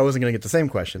I knew I wasn't going to get the same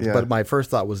question, but my first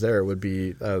thought was it would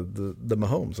be the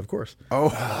Mahomes, of course.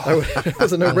 Oh, it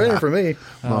was a no-brainer for me.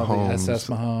 Mahomes. The SS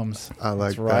Mahomes. I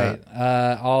like That's right.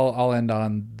 I'll end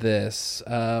on this.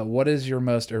 What is your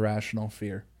most irrational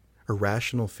fear?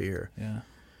 Irrational fear. Yeah.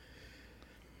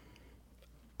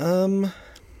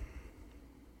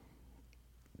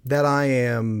 That I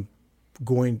am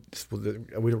going.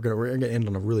 We're going to end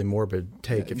on a really morbid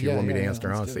take. If you want me to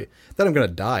answer honestly, that I'm going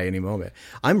to die any moment.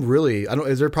 I'm really. I don't.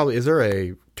 Is there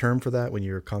a term for that when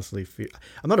you're constantly?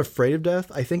 I'm not afraid of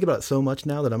death. I think about it so much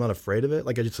now that I'm not afraid of it.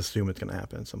 Like I just assume it's going to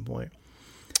happen at some point.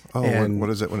 Oh, and what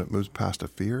is it when it moves past a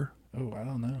fear? Oh, I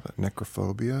don't know.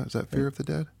 Necrophobia? Is that fear of the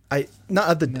dead?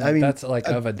 That's like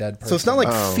of a dead person. So it's not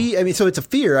like fear. I mean, so it's a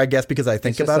fear, I guess, because I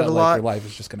think about it a lot. Your life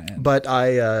is just going to end. But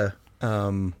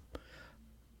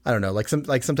I don't know. Like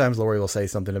sometimes Lori will say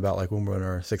something about like when we're in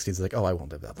our 60s, like, "Oh, I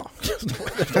won't live that long."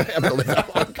 I'm gonna live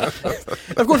that long.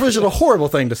 Of course, which is a horrible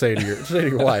thing to say to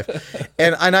your wife.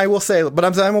 And I will say, but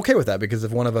I'm okay with that because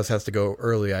if one of us has to go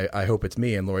early, I hope it's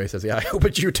me. And Lori says, "Yeah, I hope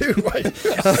it's you too."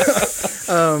 That's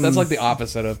like the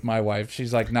opposite of my wife.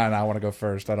 She's like, "No, I want to go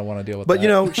first. I don't want to deal with that."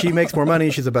 But she makes more money.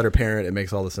 She's a better parent. It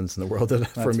makes all the sense in the world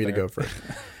for me to go first.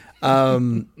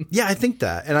 Yeah, I think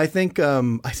that, and I think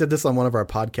I said this on one of our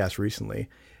podcasts recently.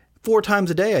 4 times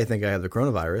a day, I think I have the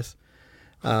coronavirus,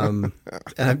 and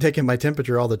I'm taking my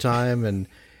temperature all the time, and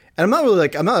I'm not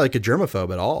like a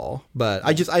germaphobe at all, but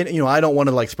I don't want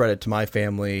to like spread it to my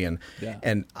family, and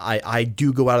I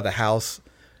do go out of the house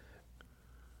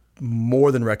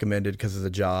more than recommended because of the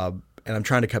job, and I'm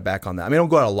trying to cut back on that. I mean, I don't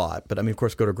go out a lot, but I mean, of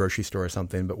course, go to a grocery store or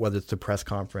something. But whether it's a press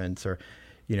conference or,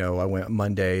 I went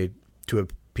Monday to a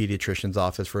pediatrician's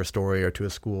office for a story or to a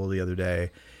school the other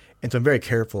day. And so I'm very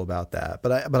careful about that,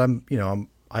 but I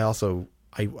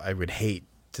would hate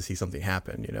to see something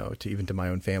happen, even to my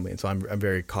own family. And so I'm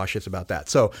very cautious about that.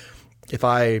 So if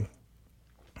I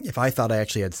thought I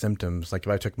actually had symptoms, like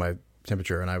if I took my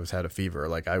temperature and I had a fever,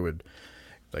 like I would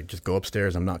like just go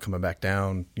upstairs. I'm not coming back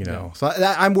down. So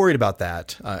I'm worried about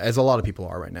that, as a lot of people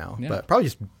are right now. Yeah. But probably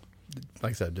just like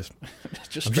I said, I'm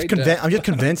just convinced. I'm just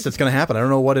convinced it's going to happen. I don't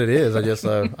know what it is. I guess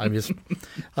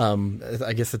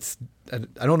it's.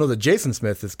 I don't know that Jason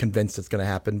Smith is convinced it's going to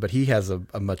happen, but he has a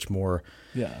much more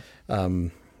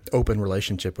open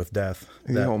relationship with death.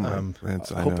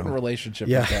 Open relationship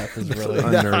Yeah. with death is really,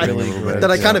 unnerving really a little great. bit.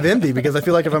 that I kind of envy, because I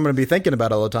feel like if I'm going to be thinking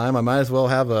about it all the time, I might as well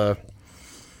have a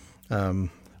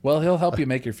Well, he'll help you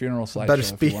make your funeral slideshow better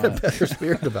if you want. better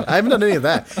spirit about it. I haven't done any of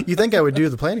that. You think I would do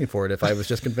the planning for it if I was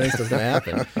just convinced it was going to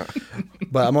happen?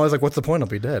 But I'm always like, what's the point? I'll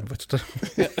be dead.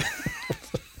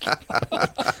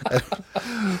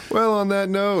 Well, on that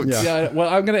note, Yeah, well,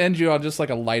 I'm going to end you on just like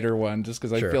a lighter one, just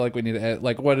because I Sure. feel like we need to end,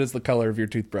 like, what is the color of your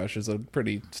toothbrush is a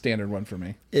pretty standard one for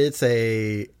me. It's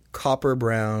a copper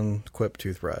brown Quip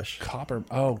toothbrush. Copper.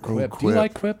 Oh, Quip. Do Quip. you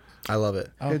like Quip? I love it.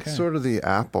 Okay. it's sort of the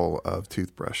Apple of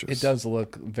toothbrushes. It does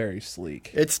look very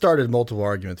sleek. It started multiple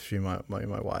arguments between my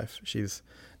wife. She's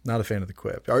not a fan of the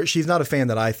Quip. Or she's not a fan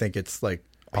that I think it's like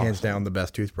hands down the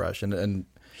best toothbrush. And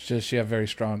Does she have very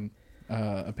strong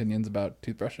opinions about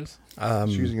toothbrushes?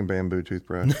 She's using a bamboo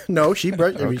toothbrush. no, I mean,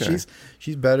 Okay.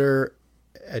 she's better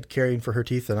at caring for her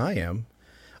teeth than I am,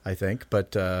 I think.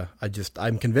 But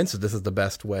I'm convinced that this is the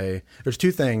best way. There's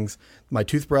two things. My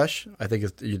toothbrush, I think,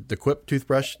 is the Quip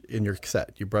toothbrush in your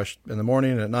set. You brush in the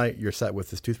morning and at night, you're set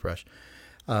with this toothbrush.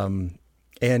 And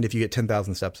if you get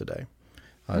 10,000 steps a day.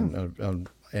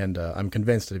 And I'm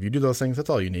convinced that if you do those things, that's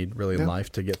all you need really in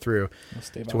life to get through. We'll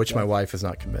stave To off which my death. wife is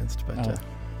not convinced. But Oh,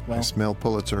 I well, smell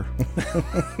Pulitzer.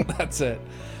 that's it.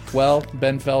 Well,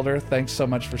 Ben Felder, thanks so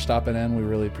much for stopping in. We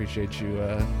really appreciate you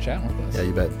chatting with us. yeah,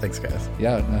 you bet. Thanks, guys.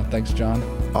 Yeah, thanks, John.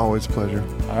 Always a pleasure.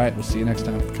 All right, we'll see you next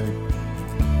time. Okay.